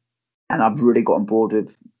 and I've really got on board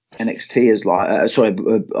with NXT as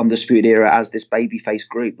Undisputed Era as this babyface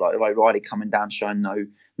group, like O'Reilly coming down showing no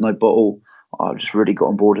bottle. I just really got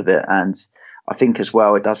on board with it, and I think as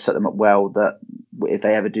well it does set them up well that if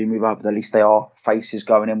they ever do move up, at least they are faces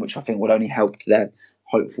going in, which I think would only help to their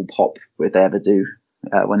hopeful pop if they ever do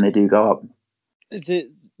when they do go up.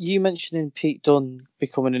 You mentioning Pete Dunne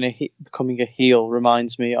becoming a heel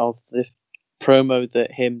reminds me of the promo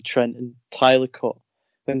that him, Trent, and Tyler cut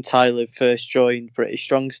when Tyler first joined British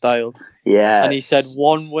Strong Style. Yeah, and he said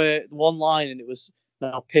one line, and it was,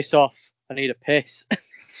 "Now piss off. I need a piss."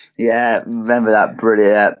 Yeah, remember that?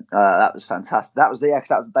 Brilliant. That was fantastic. That was the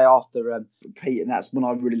day after Pete, and that's when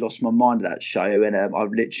I really lost my mind at that show. And I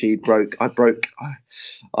literally broke. I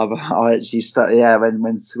actually started. Yeah,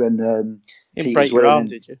 when You didn't Pete break was your arm,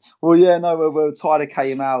 winning. did you? Well, yeah, no. Well, Tyler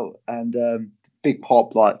came out and big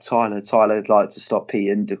pop like Tyler like to stop Pete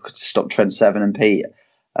and to stop Trent Seven and Pete.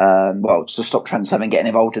 To stop Trent Seven getting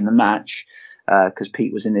involved in the match because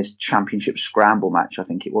Pete was in this championship scramble match. I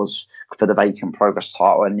think it was for the vacant Progress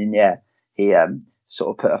title, and then he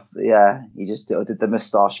sort of he just did the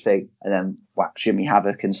moustache thing and then whacked Jimmy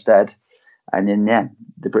Havoc instead, and then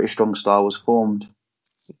the British Strong Style was formed.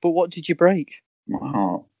 But what did you break? My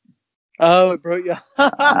heart. Oh, it broke your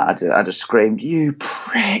heart. I just screamed, "You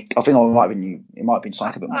prick!" I think it might have been you. It might have been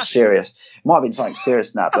something a bit more serious. It might have been something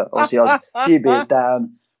serious than that, but obviously I was a few beers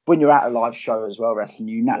down. When you're at a live show as well, wrestling,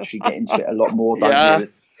 you naturally get into it a lot more, don't you?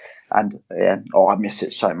 And I miss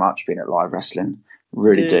it so much being at live wrestling.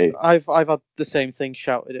 Really do. I've had the same thing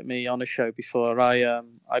shouted at me on a show before. I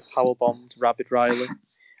powerbombed Rabid Riley,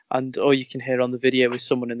 and all you can hear on the video is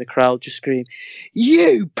someone in the crowd just scream,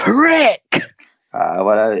 "You prick!" If I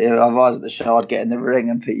was at the show, I'd get in the ring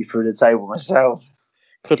and put you through the table myself.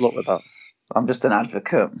 Good luck with that. I'm just an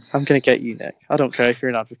advocate. I'm going to get you, Nick. I don't care if you're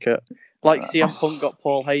an advocate. Like CM Punk got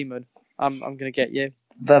Paul Heyman, I'm going to get you.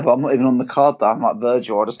 But I'm not even on the card, though. I'm like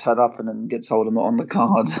Virgil. I just turn up and then get told I'm not on the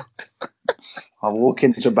card. I walk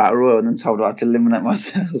into a battle royal and then told I have to eliminate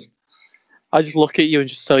myself. I just look at you and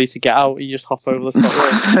just tell you to get out and you just hop over the top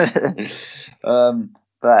rope.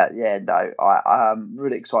 But yeah, no, I'm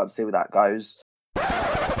really excited to see where that goes.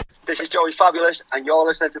 This is Joey Fabulous, and you're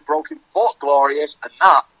listening to Broken but Glorious, and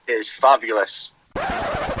that is fabulous.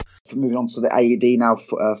 Moving on to the AED now,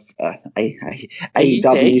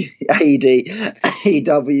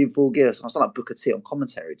 AEW Full Gear. So I sound like Booker T on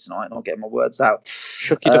commentary tonight, not getting my words out.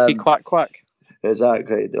 Shucky ducky quack quack.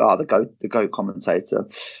 Exactly. The GOAT commentator.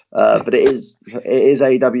 But it is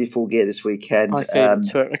AEW Full Gear this weekend. My favourite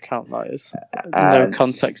Twitter account, that is. No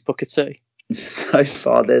context Booker T. So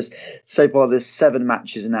far there's 7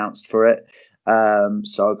 matches announced for it.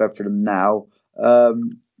 So I'll go through them now.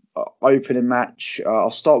 Opening match.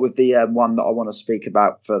 I'll start with the one that I want to speak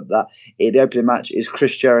about for that. The opening match is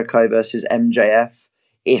Chris Jericho versus MJF.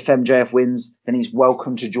 If MJF wins, then he's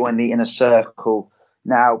welcome to join the Inner Circle.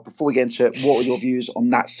 Now, before we get into it, what were your views on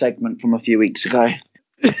that segment from a few weeks ago?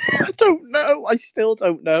 I don't know. I still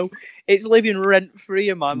don't know. It's living rent-free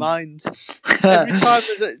in my mind. Every time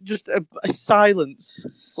there's just a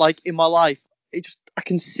silence, like, in my life, I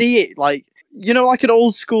can see it, like, like an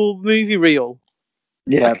old school movie reel.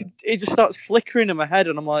 Yeah. It just starts flickering in my head,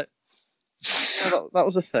 and I'm like, oh, that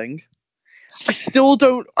was a thing. I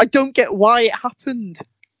don't get why it happened.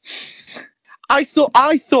 I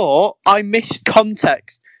thought I missed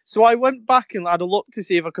context. So I went back and had a look to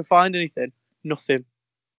see if I could find anything. Nothing.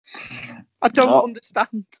 I don't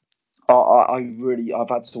understand. I've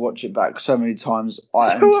had to watch it back so many times.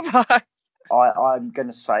 So have I. I'm going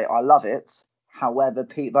to say I love it. However,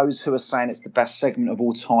 those who are saying it's the best segment of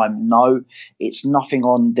all time, no, it's nothing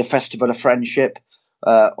on the Festival of Friendship.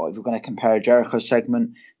 Or if we're going to compare a Jericho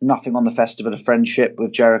segment, nothing on the Festival of Friendship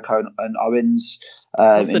with Jericho and Owens.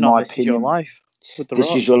 In my opinion, Your Life.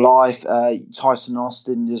 This Is Your Life. Tyson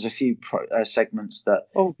Austin. There's a few segments that.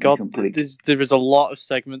 Oh God, there is a lot of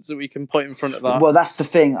segments that we can put in front of that. Well, that's the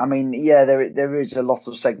thing. I mean, yeah, there is a lot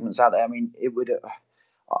of segments out there. I mean, it would.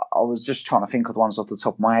 I was just trying to think of the ones off the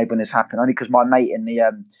top of my head when this happened, only because my mate in the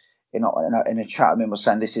in a chat with him was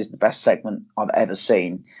saying this is the best segment I've ever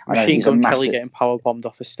seen. Machine Gun Kelly getting power bombed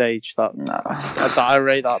off a stage. I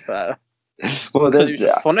rate that better. Well, because it was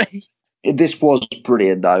just funny. This was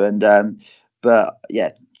brilliant though, and but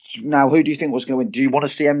yeah. Now, who do you think was going to win? Do you want to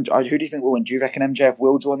see who do you think will win? Do you reckon MJF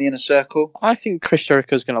will join the Inner Circle? I think Chris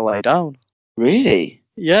Jericho's going to lay down. Really?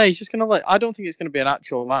 Yeah, he's just going to lay. I don't think it's going to be an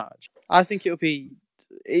actual match. I think it'll be.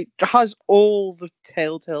 It has all the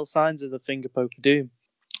telltale signs of the finger poke of doom.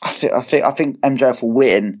 I think MJF will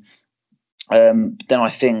win. Then I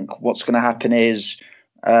think what's going to happen is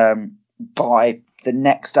by the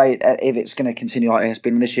next day, if it's going to continue like it's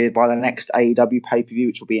been this year, by the next AEW pay-per-view,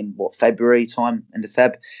 which will be in February time, end of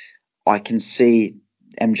Feb, I can see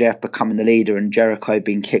MJF becoming the leader and Jericho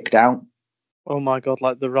being kicked out. Oh my God,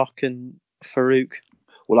 like The Rock and Farouk.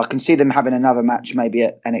 Well, I can see them having another match maybe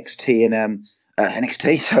at NXT and at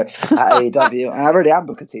AEW. And I really am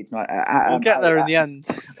Booker T tonight. We'll get there in the end.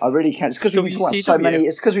 I really can. It's because we've been so many.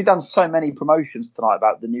 It's because we've done so many promotions tonight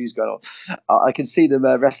about the news going on. I can see them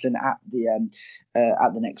wrestling at the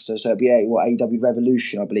next. So it'll be AEW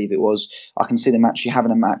Revolution, I believe it was. I can see them actually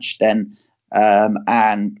having a match then,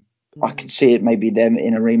 and I can see it maybe them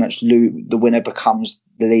in a rematch. The winner becomes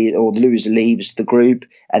the lead, or the loser leaves the group,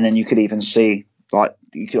 and then you could even see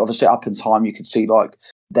you could obviously up in time you could see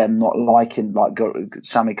them not liking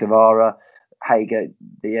Sammy Guevara Hager,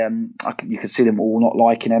 you can see them all not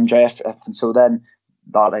liking MJF up until then.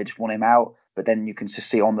 Like they just want him out. But then you can just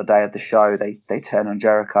see on the day of the show, they turn on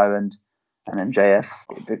Jericho and MJF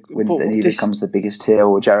wins and he becomes the biggest heel,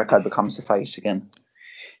 or Jericho becomes the face again.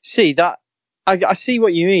 See, that I see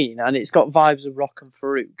what you mean, and it's got vibes of Rock and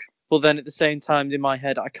Farouk. But then at the same time, in my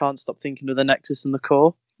head, I can't stop thinking of the Nexus and the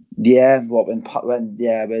Core. Yeah, when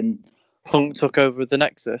Punk took over with the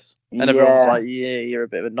Nexus, and everyone was like, "Yeah, you're a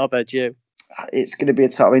bit of a knobhead, you." It's going to be a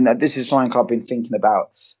tough. I mean, this is something I've been thinking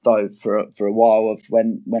about though for a while. Of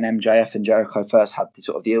when MJF and Jericho first had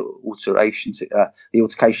the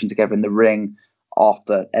altercation together in the ring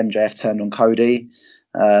after MJF turned on Cody.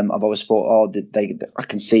 I've always thought, I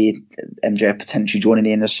can see MJF potentially joining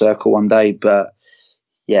the Inner Circle one day, but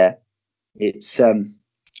yeah,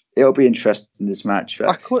 it'll be interesting this match.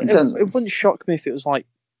 It wouldn't shock me if it was like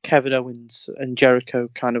Kevin Owens and Jericho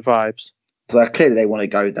kind of vibes. But clearly they want to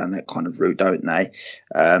go down that kind of route, don't they?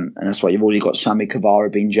 And that's why you've already got Sammy Guevara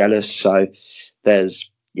being jealous. So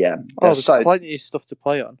there's plenty of stuff to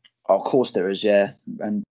play on. Oh, of course there is, yeah.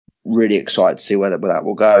 And really excited to see where that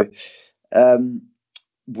will go.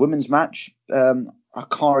 Women's match, Hikaru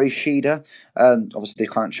Shida, obviously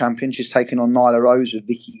the current champion. She's taking on Nyla Rose with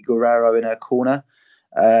Vicky Guerrero in her corner.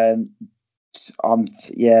 For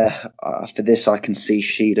this I can see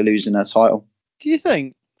Shida losing her title. Do you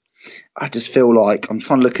think? I just feel like I'm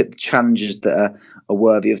trying to look at the challenges that are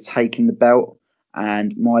worthy of taking the belt.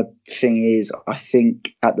 And my thing is, I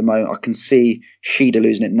think at the moment I can see Shida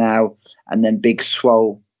losing it now, and then Big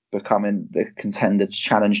Swole becoming the contender to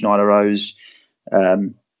challenge Nyla Rose.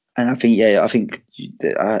 And I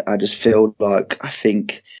just feel like I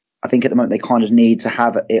think at the moment they kind of need to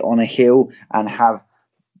have it on a heel and have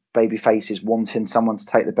baby faces wanting someone to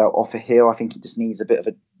take the belt off a heel. I think it just needs a bit of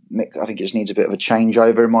a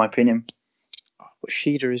changeover, in my opinion. But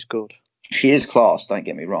Shida is good. She is class, don't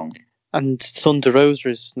get me wrong. And Thunder Rosa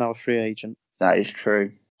is now a free agent. That is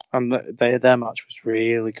true. And their match was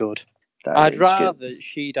really good. I'd rather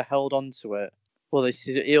Shida held on to it. Well,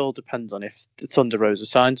 it all depends on if Thunder Rosa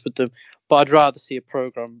signs with them. But I'd rather see a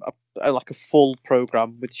program, like a full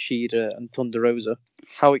program with Shida and Thunder Rosa.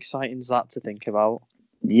 How exciting is that to think about?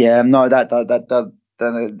 Yeah, no, that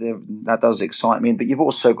does excite me. But you've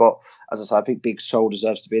also got, as I say, I think Big Soul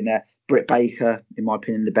deserves to be in there. Britt Baker, in my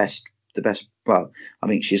opinion, the best. Well, I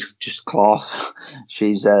mean, she's just class.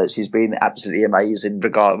 She's been absolutely amazing,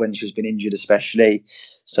 when she's been injured, especially.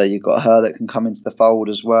 So you've got her that can come into the fold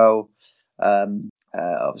as well.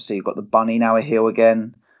 Obviously, you've got the Bunny now a heel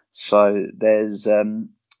again. So there's a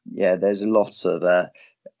lot of.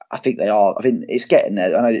 I think it's getting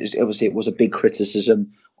there. I know it was a big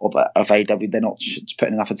criticism of AEW. They're not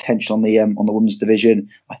putting enough attention on the women's division.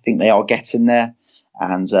 I think they are getting there,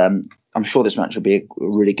 and I'm sure this match will be a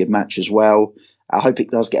really good match as well. I hope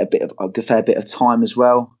it does get a fair bit of time as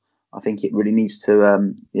well. I think it really needs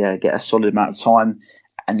to get a solid amount of time,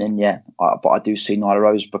 and then but I do see Nyla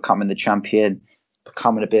Rose becoming the champion,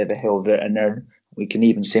 becoming a bit of a heel of it, and then we can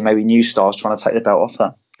even see maybe new stars trying to take the belt off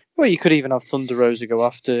her. Well, you could even have Thunder Rosa go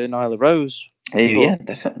after Nyla Rose. Yeah,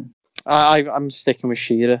 definitely. I'm sticking with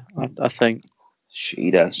Shida. I think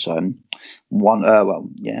Shida. So and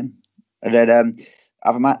then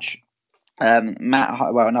other match.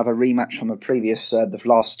 Another rematch from a previous, the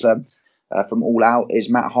last from All Out is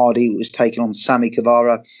Matt Hardy, who was taking on Sammy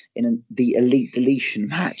Guevara in the Elite Deletion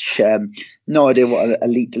match. No idea what an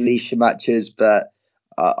Elite Deletion match is, but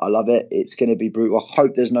I love it. It's going to be brutal. I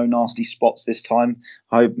hope there's no nasty spots this time.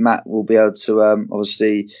 I hope Matt will be able to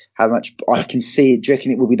obviously have much. I can see it. Do you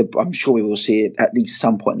reckon it will be I'm sure we will see it at least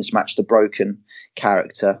some point in this match. The Broken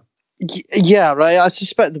character. Yeah, right. I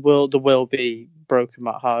suspect there will be Broken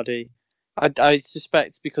Matt Hardy. I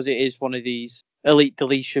suspect because it is one of these Elite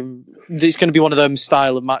Deletion. It's going to be one of them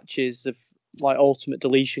style of matches of like Ultimate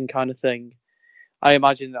Deletion kind of thing. I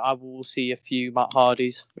imagine that I will see a few Matt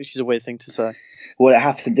Hardys, which is a weird thing to say. Well, it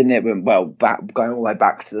happened, didn't it? Going all the way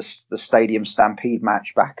back to the Stadium Stampede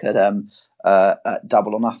match back at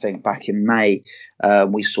Double or Nothing back in May.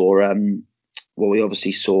 We saw. We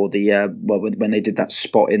obviously saw when they did that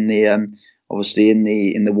spot in the. Obviously, in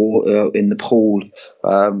the water, in the pool,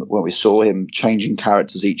 where we saw him changing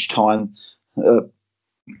characters each time.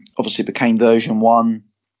 Obviously, became version 1,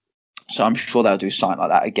 so I'm sure they'll do something like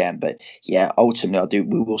that again. But yeah, ultimately,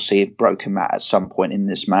 we will see Broken Matt at some point in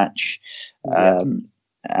this match, I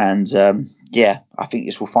think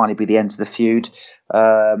this will finally be the end of the feud.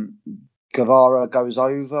 Guevara goes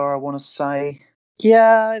over, I want to say.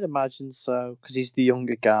 Yeah, I'd imagine so because he's the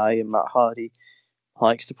younger guy, and Matt Hardy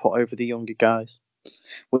likes to put over the younger guys.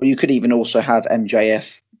 Well, you could even also have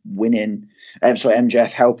MJF winning.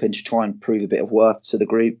 MJF helping to try and prove a bit of worth to the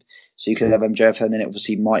group. So you could have MJF, and then it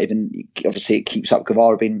obviously it keeps up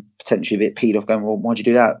Guevara being potentially a bit peed off, going, well, why'd you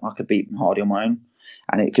do that? I could beat Hardy on my own.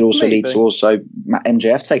 And it could also lead to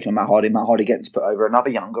MJF taking on Matt Hardy getting to put over another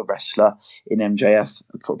younger wrestler in MJF,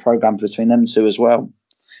 program between them two as well.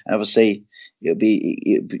 And obviously it'd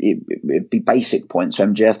be basic points for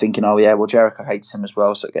MJF thinking, oh yeah, well Jericho hates him as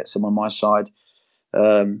well, so it gets him on my side.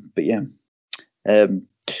 But yeah.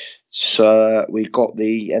 So we got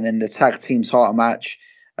the tag team title match.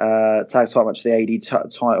 Tag title match for the AD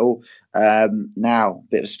title. Now, a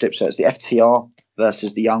bit of a strip. So it's the FTR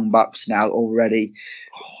versus the Young Bucks. Now already,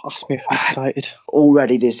 that's me excited.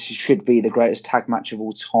 Already, this should be the greatest tag match of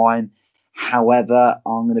all time. However,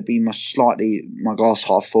 I'm going to be my glass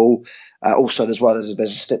half full. Also, there's a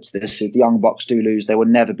step to this. If the Young Bucks do lose, they will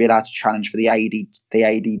never be allowed to challenge for the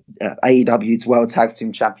AEW World Tag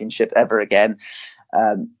Team Championship ever again.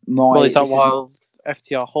 Is that while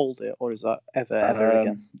FTR hold it, or is that ever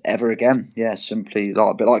again? Ever again? Yeah, simply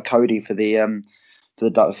a bit like Cody for the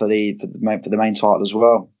main title as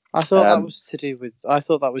well. I thought that was to do with. I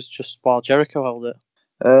thought that was just while Jericho held it.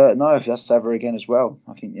 No, if that's ever again as well.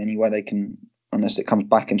 I think the only way they can, unless it comes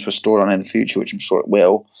back into a storyline in the future, which I'm sure it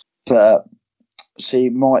will. But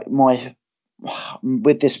see,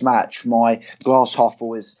 with this match, my glass half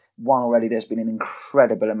full is one already. There's been an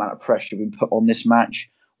incredible amount of pressure being put on this match.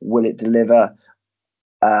 Will it deliver?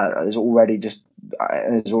 There's already just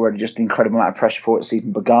an incredible amount of pressure before it's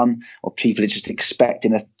even begun. Of people are just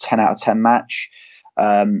expecting a 10 out of 10 match.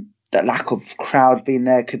 That lack of crowd being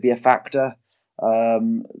there could be a factor.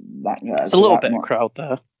 There's a little bit of crowd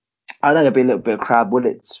there. I know there'll be a little bit of crowd. Will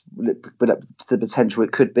it the potential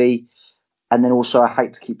it could be? And then also, I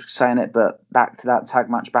hate to keep saying it, but back to that tag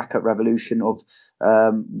match back at Revolution of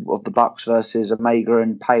the Bucks versus Omega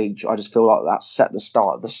and Page. I just feel like that set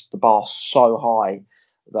the bar so high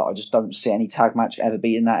that I just don't see any tag match ever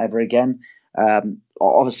beating that ever again.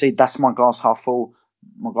 Obviously, that's my glass half full.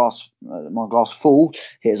 My glass full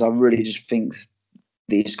is I really just think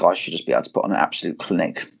these guys should just be able to put on an absolute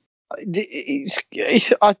clinic. The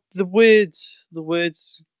words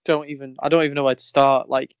don't even. I don't even know where to start.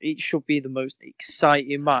 Like, it should be the most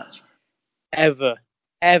exciting match ever.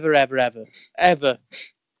 This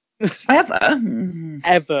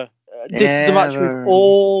is the match we've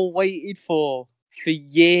all waited for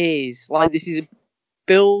years. Like, this is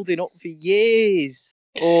building up for years.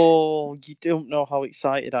 Oh, you don't know how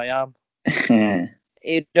excited I am.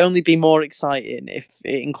 It'd only be more exciting if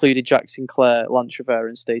it included Jack Sinclair, Lance Rivera,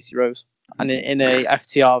 and Stacey Rose, and in a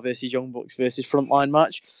FTR versus Young Bucks versus Frontline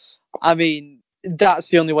match. I mean, that's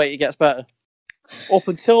the only way it gets better. Up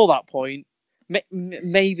until that point,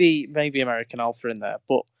 maybe American Alpha in there,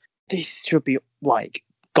 but this should be like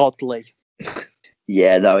godly.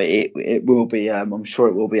 Yeah, no, it will be. I'm sure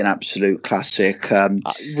it will be an absolute classic.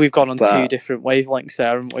 We've gone on two different wavelengths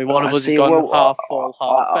there, haven't we? One of us has gone half full,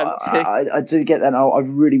 half empty. I do get that. I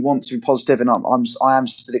really want to be positive, and I am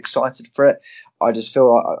still excited for it. I just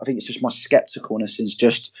feel like, I think it's just my skepticalness is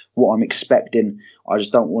just what I'm expecting. I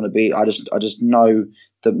just don't want to be. I just know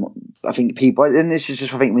that I think people, and this is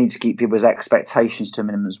just, I think we need to keep people's expectations to a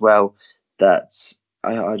minimum as well. That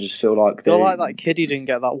I just feel like you're like that kid who didn't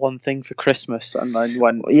get that one thing for Christmas, and then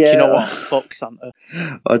went, do you know what? Fuck Santa.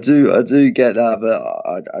 I do get that, but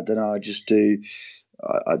I don't know. I just do.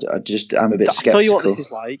 I'm a bit skeptical. I'll tell you what this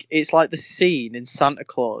is like. It's like the scene in Santa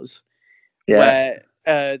Claus where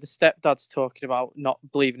the stepdad's talking about not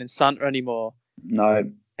believing in Santa anymore. No.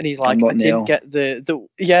 And he's like, I didn't get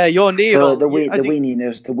you're Neil. The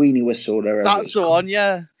weenie whistle. That's the one,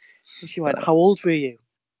 yeah. And she went, how old were you?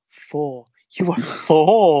 4. You were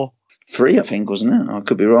 4. 3, I think, wasn't it? I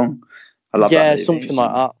could be wrong. I love that. Yeah, something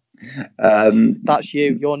like that. That's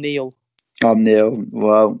you. You're Neil. I'm Neil.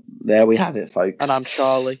 Well, there we have it, folks. And I'm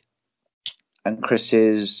Charlie. And Chris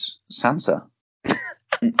is Santa.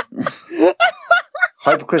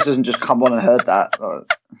 Hope Chris hasn't just come on and heard that.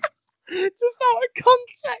 Just out of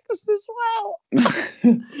context as well.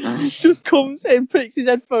 Just comes in, picks his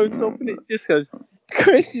headphones up, and it just goes,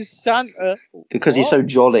 Chris is Santa. Because he's so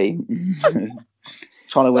jolly.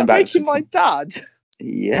 Trying to win back. Making my dad?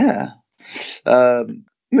 Yeah.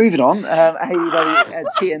 Moving on. AEW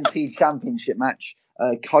TNT Championship match.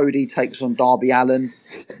 Cody takes on Darby Allin.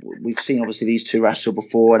 We've seen, obviously, these two wrestle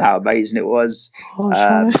before and how amazing it was.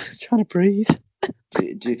 Trying to breathe.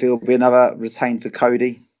 Do you feel it'll be another retain for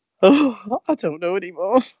Cody? Oh, I don't know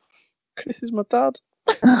anymore. Chris is my dad.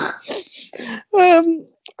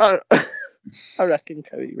 I reckon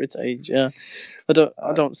Cody retains. Yeah,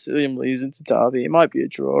 I don't see him losing to Darby. It might be a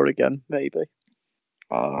draw again, maybe.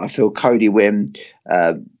 I feel Cody win.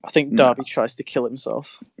 I think Darby tries to kill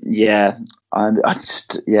himself. Yeah,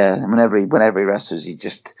 Whenever he wrestles,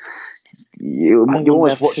 you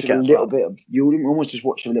almost watch a little bit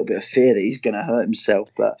of fear that he's going to hurt himself.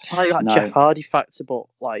 But it's like that Jeff Hardy factor, but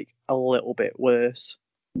like a little bit worse.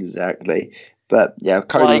 Exactly. But yeah,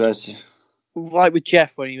 Cody versus. Like with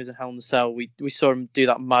Jeff when he was in Hell in the Cell, we saw him do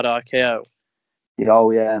that mad RKO.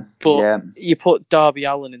 Oh yeah, but you put Darby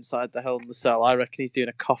Allin inside the Hell in the Cell, I reckon he's doing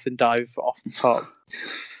a coffin dive off the top.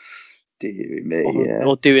 Dear me,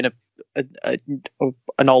 or doing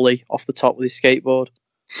an ollie off the top with his skateboard.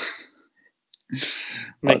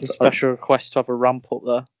 Making special requests to have a ramp up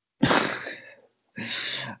there.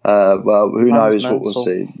 Well, who knows mental. what we'll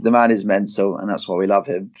see. The man is mental, and that's why we love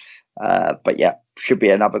him. But yeah, should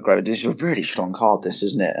be another great. This is a really strong card, this,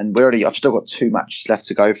 isn't it? And I've still got 2 matches left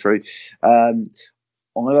to go through.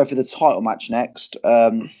 I'm going to go for the title match next.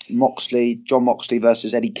 John Moxley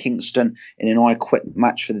versus Eddie Kingston in an I Quit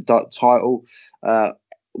match for the title.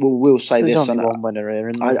 We'll say there's this. Only one winner here,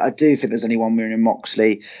 isn't there? I do think there's only one winner in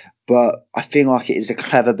Moxley, but I feel like it is a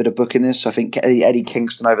clever bit of booking this. I think Eddie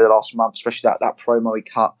Kingston over the last month, especially that promo he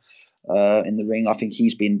cut in the ring, I think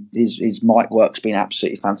he's been his mic work's been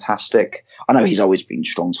absolutely fantastic. I know he's always been a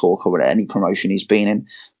strong talker with any promotion he's been in,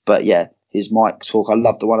 but yeah, his mic talk. I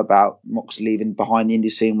love the one about Moxley leaving behind the indie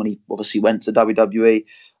scene when he obviously went to WWE.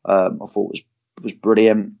 I thought was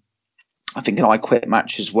brilliant. I think an I Quit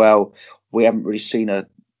match as well. We haven't really seen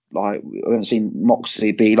we haven't seen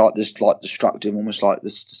Moxley be like this, like destructive, almost like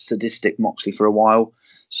this sadistic Moxley for a while.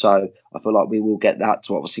 So I feel like we will get that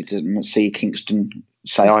to obviously to see Kingston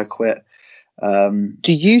say I quit.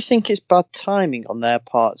 Do you think it's bad timing on their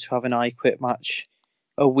part to have an I Quit match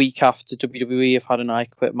a week after WWE have had an I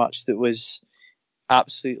Quit match that was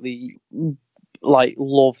absolutely like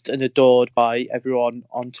loved and adored by everyone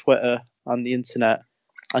on Twitter and the internet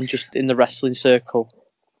and just in the wrestling circle?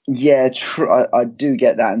 Yeah, I do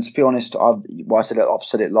get that, and to be honest, I've said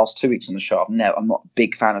it last 2 weeks on the show. I'm not a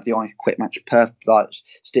big fan of the I Quit match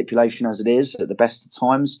stipulation as it is at the best of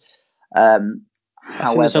times. However, I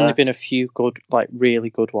think there's only been a few good, like really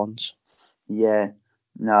good ones. Yeah,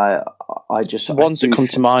 no, I just ones that come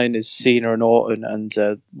to mind is Cena and Orton, and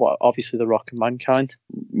obviously The Rock and Mankind.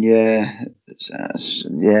 Yeah,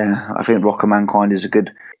 I think Rock and Mankind is a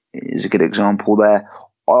good example there.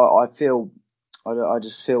 I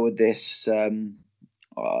just feel with this,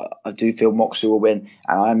 I do feel Moxley will win,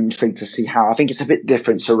 and I'm intrigued to see how. I think it's a bit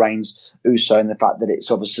different to Reigns Uso in the fact that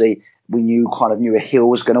it's obviously we knew a heel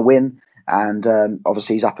was going to win, and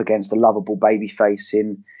obviously he's up against a lovable babyface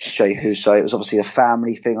in Jey Uso. It was obviously a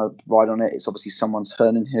family thing right on it. It's obviously someone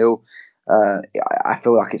turning heel. I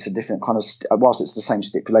feel like it's a different kind of. Whilst it's the same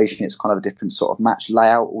stipulation, it's kind of a different sort of match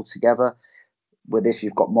layout altogether. With this,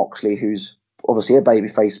 you've got Moxley, who's obviously a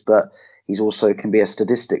babyface, but he's also can be a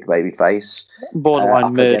sadistic babyface,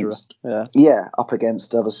 borderline murderer. Up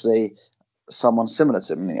against obviously someone similar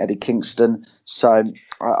to him, Eddie Kingston. So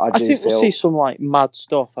I think we'll see some like mad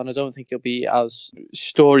stuff, and I don't think it'll be as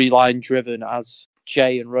storyline driven as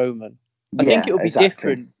Jay and Roman. I think it'll be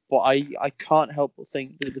different, but I can't help but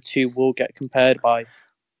think that the two will get compared by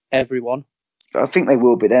everyone. I think they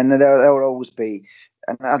will be. Then there will always be.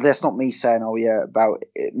 And that's not me saying, about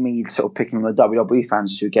me sort of picking on the WWE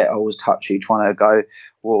fans who get always touchy, trying to go,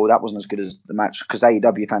 well, that wasn't as good as the match, because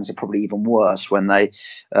AEW fans are probably even worse when they,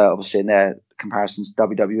 obviously in their comparisons to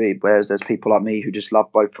WWE, whereas there's people like me who just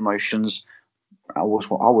love both promotions. At the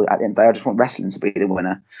end of the day, I just want wrestling to be the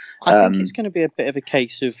winner. I think it's going to be a bit of a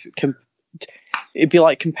case of, it'd be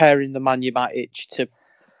like comparing the Nemanja Matic to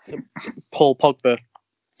Paul Pogba.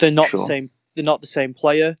 They're not the same. They're not the same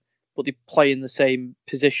player, but they play in the same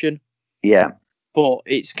position. Yeah. But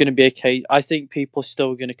it's going to be a case. I think people are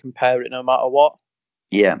still going to compare it no matter what.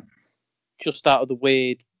 Yeah. Just out of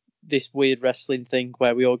this weird wrestling thing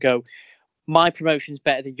where we all go, my promotion's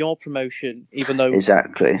better than your promotion, even though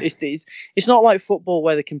exactly it's not like football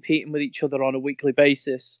where they're competing with each other on a weekly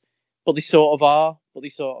basis, but they sort of are, but they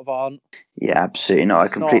sort of aren't. Yeah, absolutely. No, I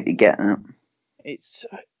completely get that.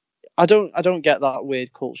 I don't get that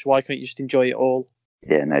weird culture. Why can't you just enjoy it all?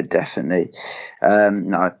 Yeah, no, definitely.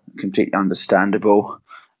 No, completely understandable.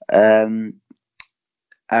 But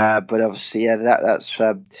obviously, that's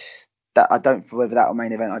that. I don't whether that will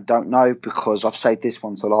main event. I don't know, because I've saved this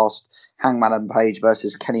one to last. Hangman Adam Page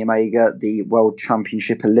versus Kenny Omega, the World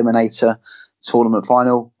Championship Eliminator Tournament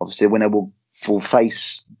Final. Obviously, the winner will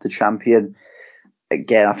face the champion.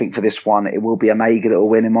 Again, I think for this one, it will be Omega that will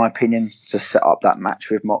win, in my opinion, to set up that match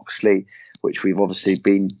with Moxley, which we've obviously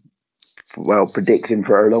been predicting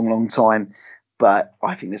for a long, long time. But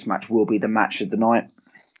I think this match will be the match of the night.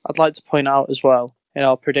 I'd like to point out as well, in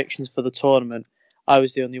our predictions for the tournament, I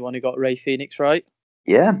was the only one who got Rey Fénix right.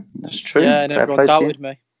 Yeah, that's true. Yeah, and Fair everyone play to you. doubted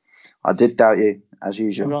me. I did doubt you, as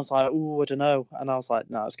usual. Everyone's like, "Oh, I don't know," and I was like,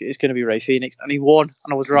 "No, it's going to be Rey Fénix," and he won,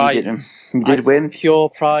 and I was right. You did win. Pure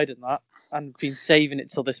pride in that, and been saving it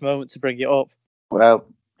till this moment to bring it up. Well,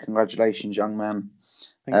 congratulations, young man.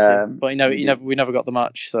 Thank you. But we never got the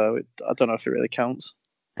match, so I don't know if it really counts.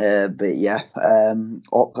 But yeah,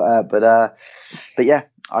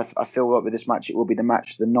 I feel like with this match, it will be the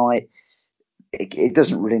match of the night. It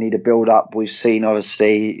doesn't really need a build up. We've seen,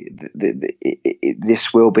 obviously,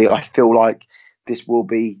 this will be. I feel like this will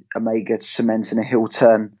be Omega cementing a heel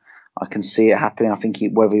turn. I can see it happening. I think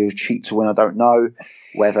whether he was cheat to win, I don't know.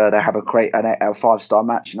 Whether they have a 5-star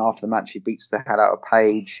match, and after the match he beats the hell out of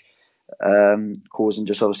Paige, causing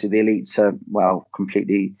just obviously the Elite to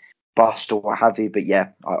completely bust or what have you. But yeah,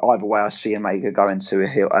 either way, I see Omega going to a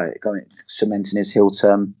heel, cementing his heel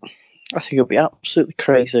turn. I think it'll be absolutely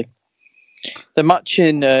crazy. The match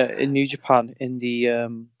in New Japan in the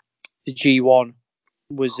G1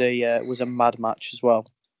 was a mad match as well.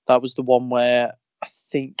 That was the one where I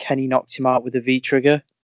think Kenny knocked him out with a V trigger,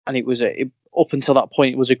 and it was up until that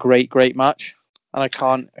point it was a great match. And I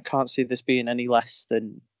can't see this being any less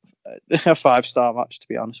than a 5-star match, to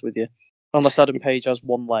be honest with you, unless Adam Page has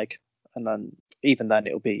one leg, and then even then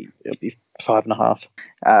it'll be 5.5.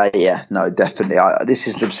 Yeah, no, definitely.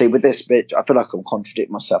 With this bit, I feel like I'm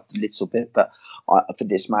contradicting myself a little bit, but for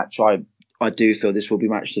this match, I do feel this will be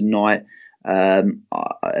match of the night.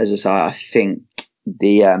 As I say, I think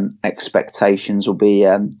the expectations will be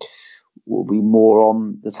more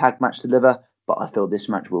on the tag match to deliver, but I feel this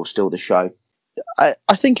match will steal the show. I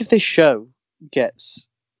think if this show gets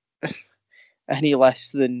any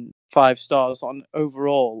less than 5 stars on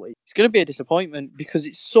overall, it's going to be a disappointment because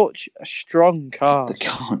it's such a strong card.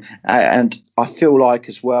 And I feel like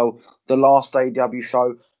as well, the last AEW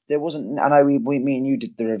show, there wasn't. I know me and you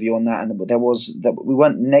did the review on that, and we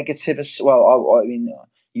weren't negative as well. I mean,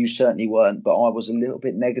 you certainly weren't, but I was a little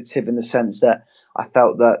bit negative in the sense that I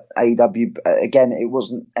felt that AEW, again, it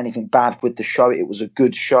wasn't anything bad with the show. It was a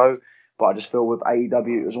good show. But I just feel with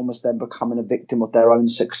AEW, it was almost them becoming a victim of their own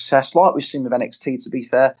success, like we've seen with NXT, to be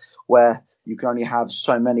fair, where you can only have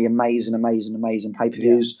so many amazing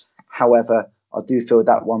pay-per-views. Yeah. However, I do feel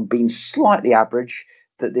that one being slightly average,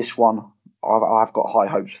 that this one, I've got high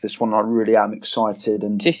hopes for this one. I really am excited.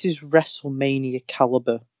 And this is WrestleMania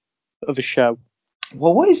caliber of a show.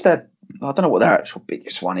 Well, what is their? I don't know what their actual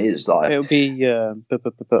biggest one is. Like it'll be, I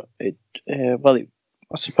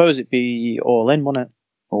suppose it'd be All In, wouldn't it?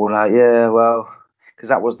 All Out, yeah. Well, because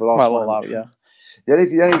that was the last one. All Out, yeah.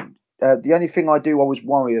 The only thing I do always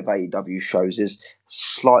worry of AEW shows is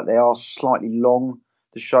they are slightly long.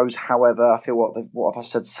 The shows, however, I feel what have I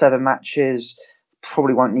said? 7 matches.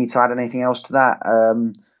 Probably won't need to add anything else to that.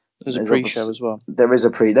 There's a pre-show as well. There is a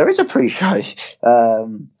pre-show.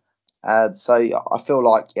 And so I feel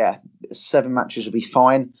like 7 matches will be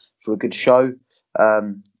fine for a good show.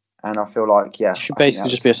 And I feel like, it should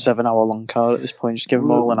basically just be a 7-hour long card at this point. Just give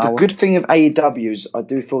them all an hour. The good thing of AEW is I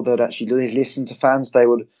do feel that actually listen to fans. They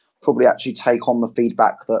would probably actually take on the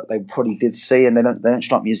feedback that they probably did see, and they don't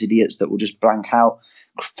strike me as idiots that will just blank out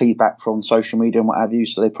feedback from social media and what have you.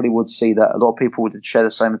 So they probably would see that a lot of people would share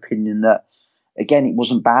the same opinion that, again, it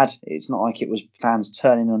wasn't bad. It's not like it was fans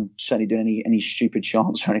turning on, certainly doing any stupid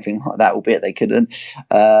chants or anything like that, albeit they couldn't.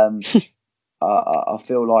 I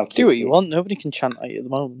feel like... Do what you want. Nobody can chant at you at the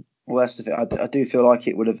moment. Well, that's the thing. I do feel like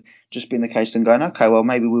it would have just been the case and going, okay, well,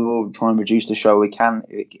 maybe we will try and reduce the show. We can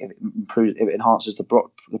if it enhances the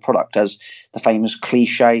product, as the famous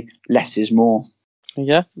cliche, less is more.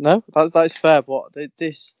 Yeah, no, that's fair. But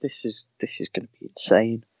this is going to be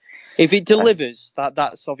insane. If it delivers,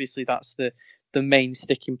 that's obviously the main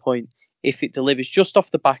sticking point. If it delivers just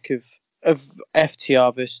off the back of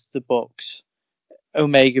FTR versus the Bucks,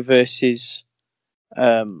 Omega versus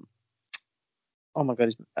oh my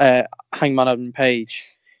God, Hangman Adam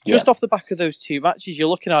Page. Just off the back of those 2 matches, you're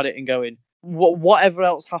looking at it and going, whatever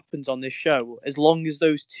else happens on this show, as long as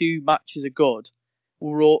those 2 matches are good,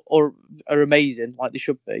 or are amazing, like they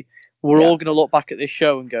should be, we're all going to look back at this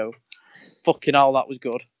show and go, fucking hell, that was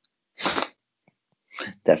good.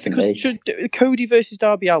 Definitely. Because Cody versus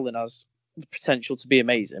Darby Allin has the potential to be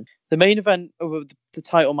amazing. The main event of the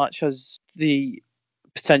title match has the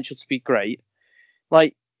potential to be great.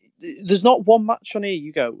 Like, there's not one match on here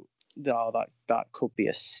you go, oh, that could be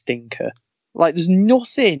a stinker. Like, there's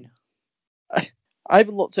nothing. I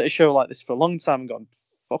haven't looked at a show like this for a long time and gone,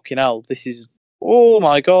 fucking hell, this is, oh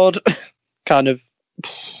my God, kind of,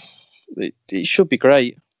 it should be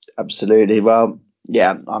great. Absolutely. Well,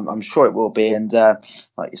 Yeah, I'm sure it will be. And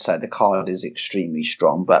like you say, the card is extremely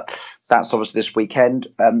strong. But that's obviously this weekend.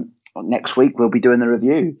 Next week, we'll be doing the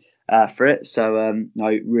review for it. So,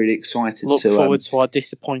 no, really excited Look to forward to our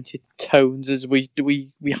disappointed tones as we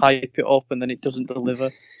hype it up and then it doesn't deliver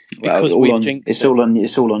because we've jinxed it. It's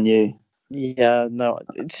all on you. Yeah, no.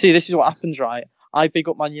 See, this is what happens, right? I big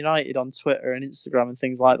up Man United on Twitter and Instagram and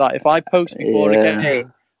things like that. If I post before a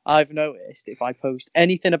game, I've noticed if I post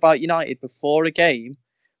anything about United before a game,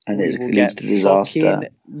 and it leads to disaster.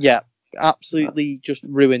 Absolutely just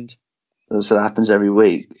ruined. So that happens every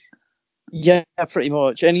week. Yeah, pretty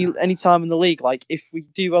much. Any time in the league, like if we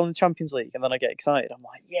do well in the Champions League, and then I get excited, I'm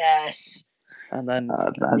like, yes, and then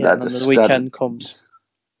the weekend comes.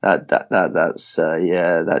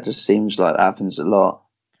 That just seems like that happens a lot.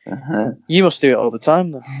 Uh-huh. You must do it all the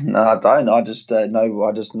time, then. No, I don't. I just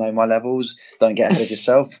know my levels. Don't get ahead of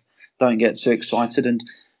yourself. Don't get too excited, and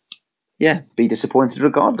be disappointed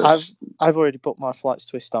regardless. I've already booked my flights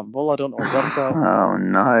to Istanbul. I don't know what that's about. Oh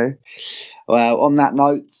no. Well, on that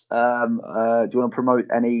note, do you want to promote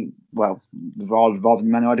any? Well, rather than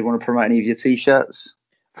Man United, do you want to promote any of your T-shirts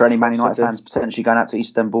for any Man United fans potentially going out to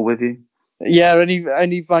Istanbul with you? Yeah, any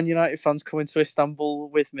Man United fans coming to Istanbul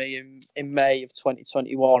with me in May of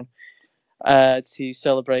 2021 to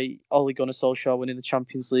celebrate Ole Gunnar Solskjaer winning the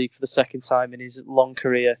Champions League for the second time in his long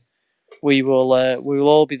career. We will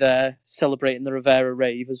all be there celebrating the Rivera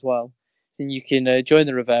Rave as well. And you can join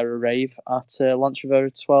the Rivera Rave at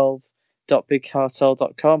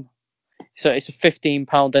lancevera12.bigcartel.com. So it's a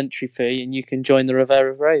 £15 entry fee, and you can join the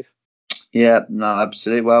Rivera Rave. Yeah, no,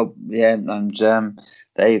 absolutely. Well, yeah, and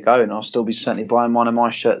there you go. And I'll still be certainly buying one of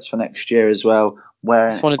my shirts for next year as well.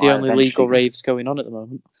 It's one of the only legal raves going on at the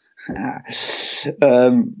moment.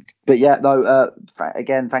 But yeah, no.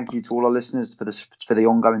 Again, thank you to all our listeners for the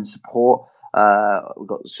ongoing support. We've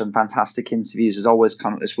got some fantastic interviews as always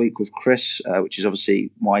coming up this week with Chris, which is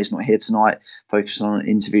obviously why he's not here tonight, focusing on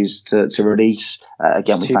interviews to release.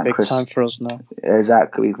 Again, we thank Chris. Time for us now.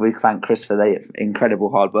 Exactly, we thank Chris for the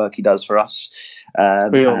incredible hard work he does for us.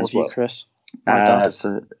 We all love you, Chris.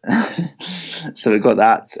 So we've got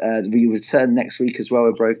that. We return next week as well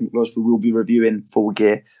with Broken Gloss. We will be reviewing Full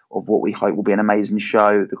Gear of what we hope will be an amazing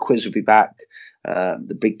show. The quiz will be back.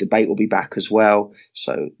 The big debate will be back as well.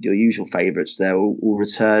 So your usual favourites there will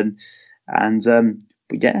return. And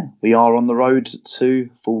we are on the road to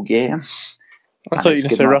Full Gear. I thought you were going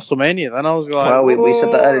to say WrestleMania then. I was like, well, we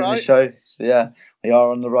said that earlier in the show. So, yeah, we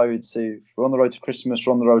are on the road to Christmas.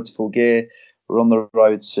 We're on the road to Full Gear. We're on the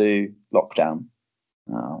road to lockdown.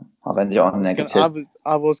 Oh, I've ended it on a negative.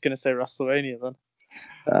 I was going to say WrestleMania then.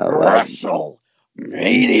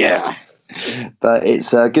 WrestleMania. But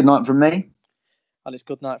it's a good night from me. And it's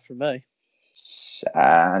good night from me.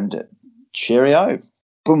 And cheerio.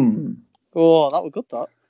 Boom. Oh, that was good, that.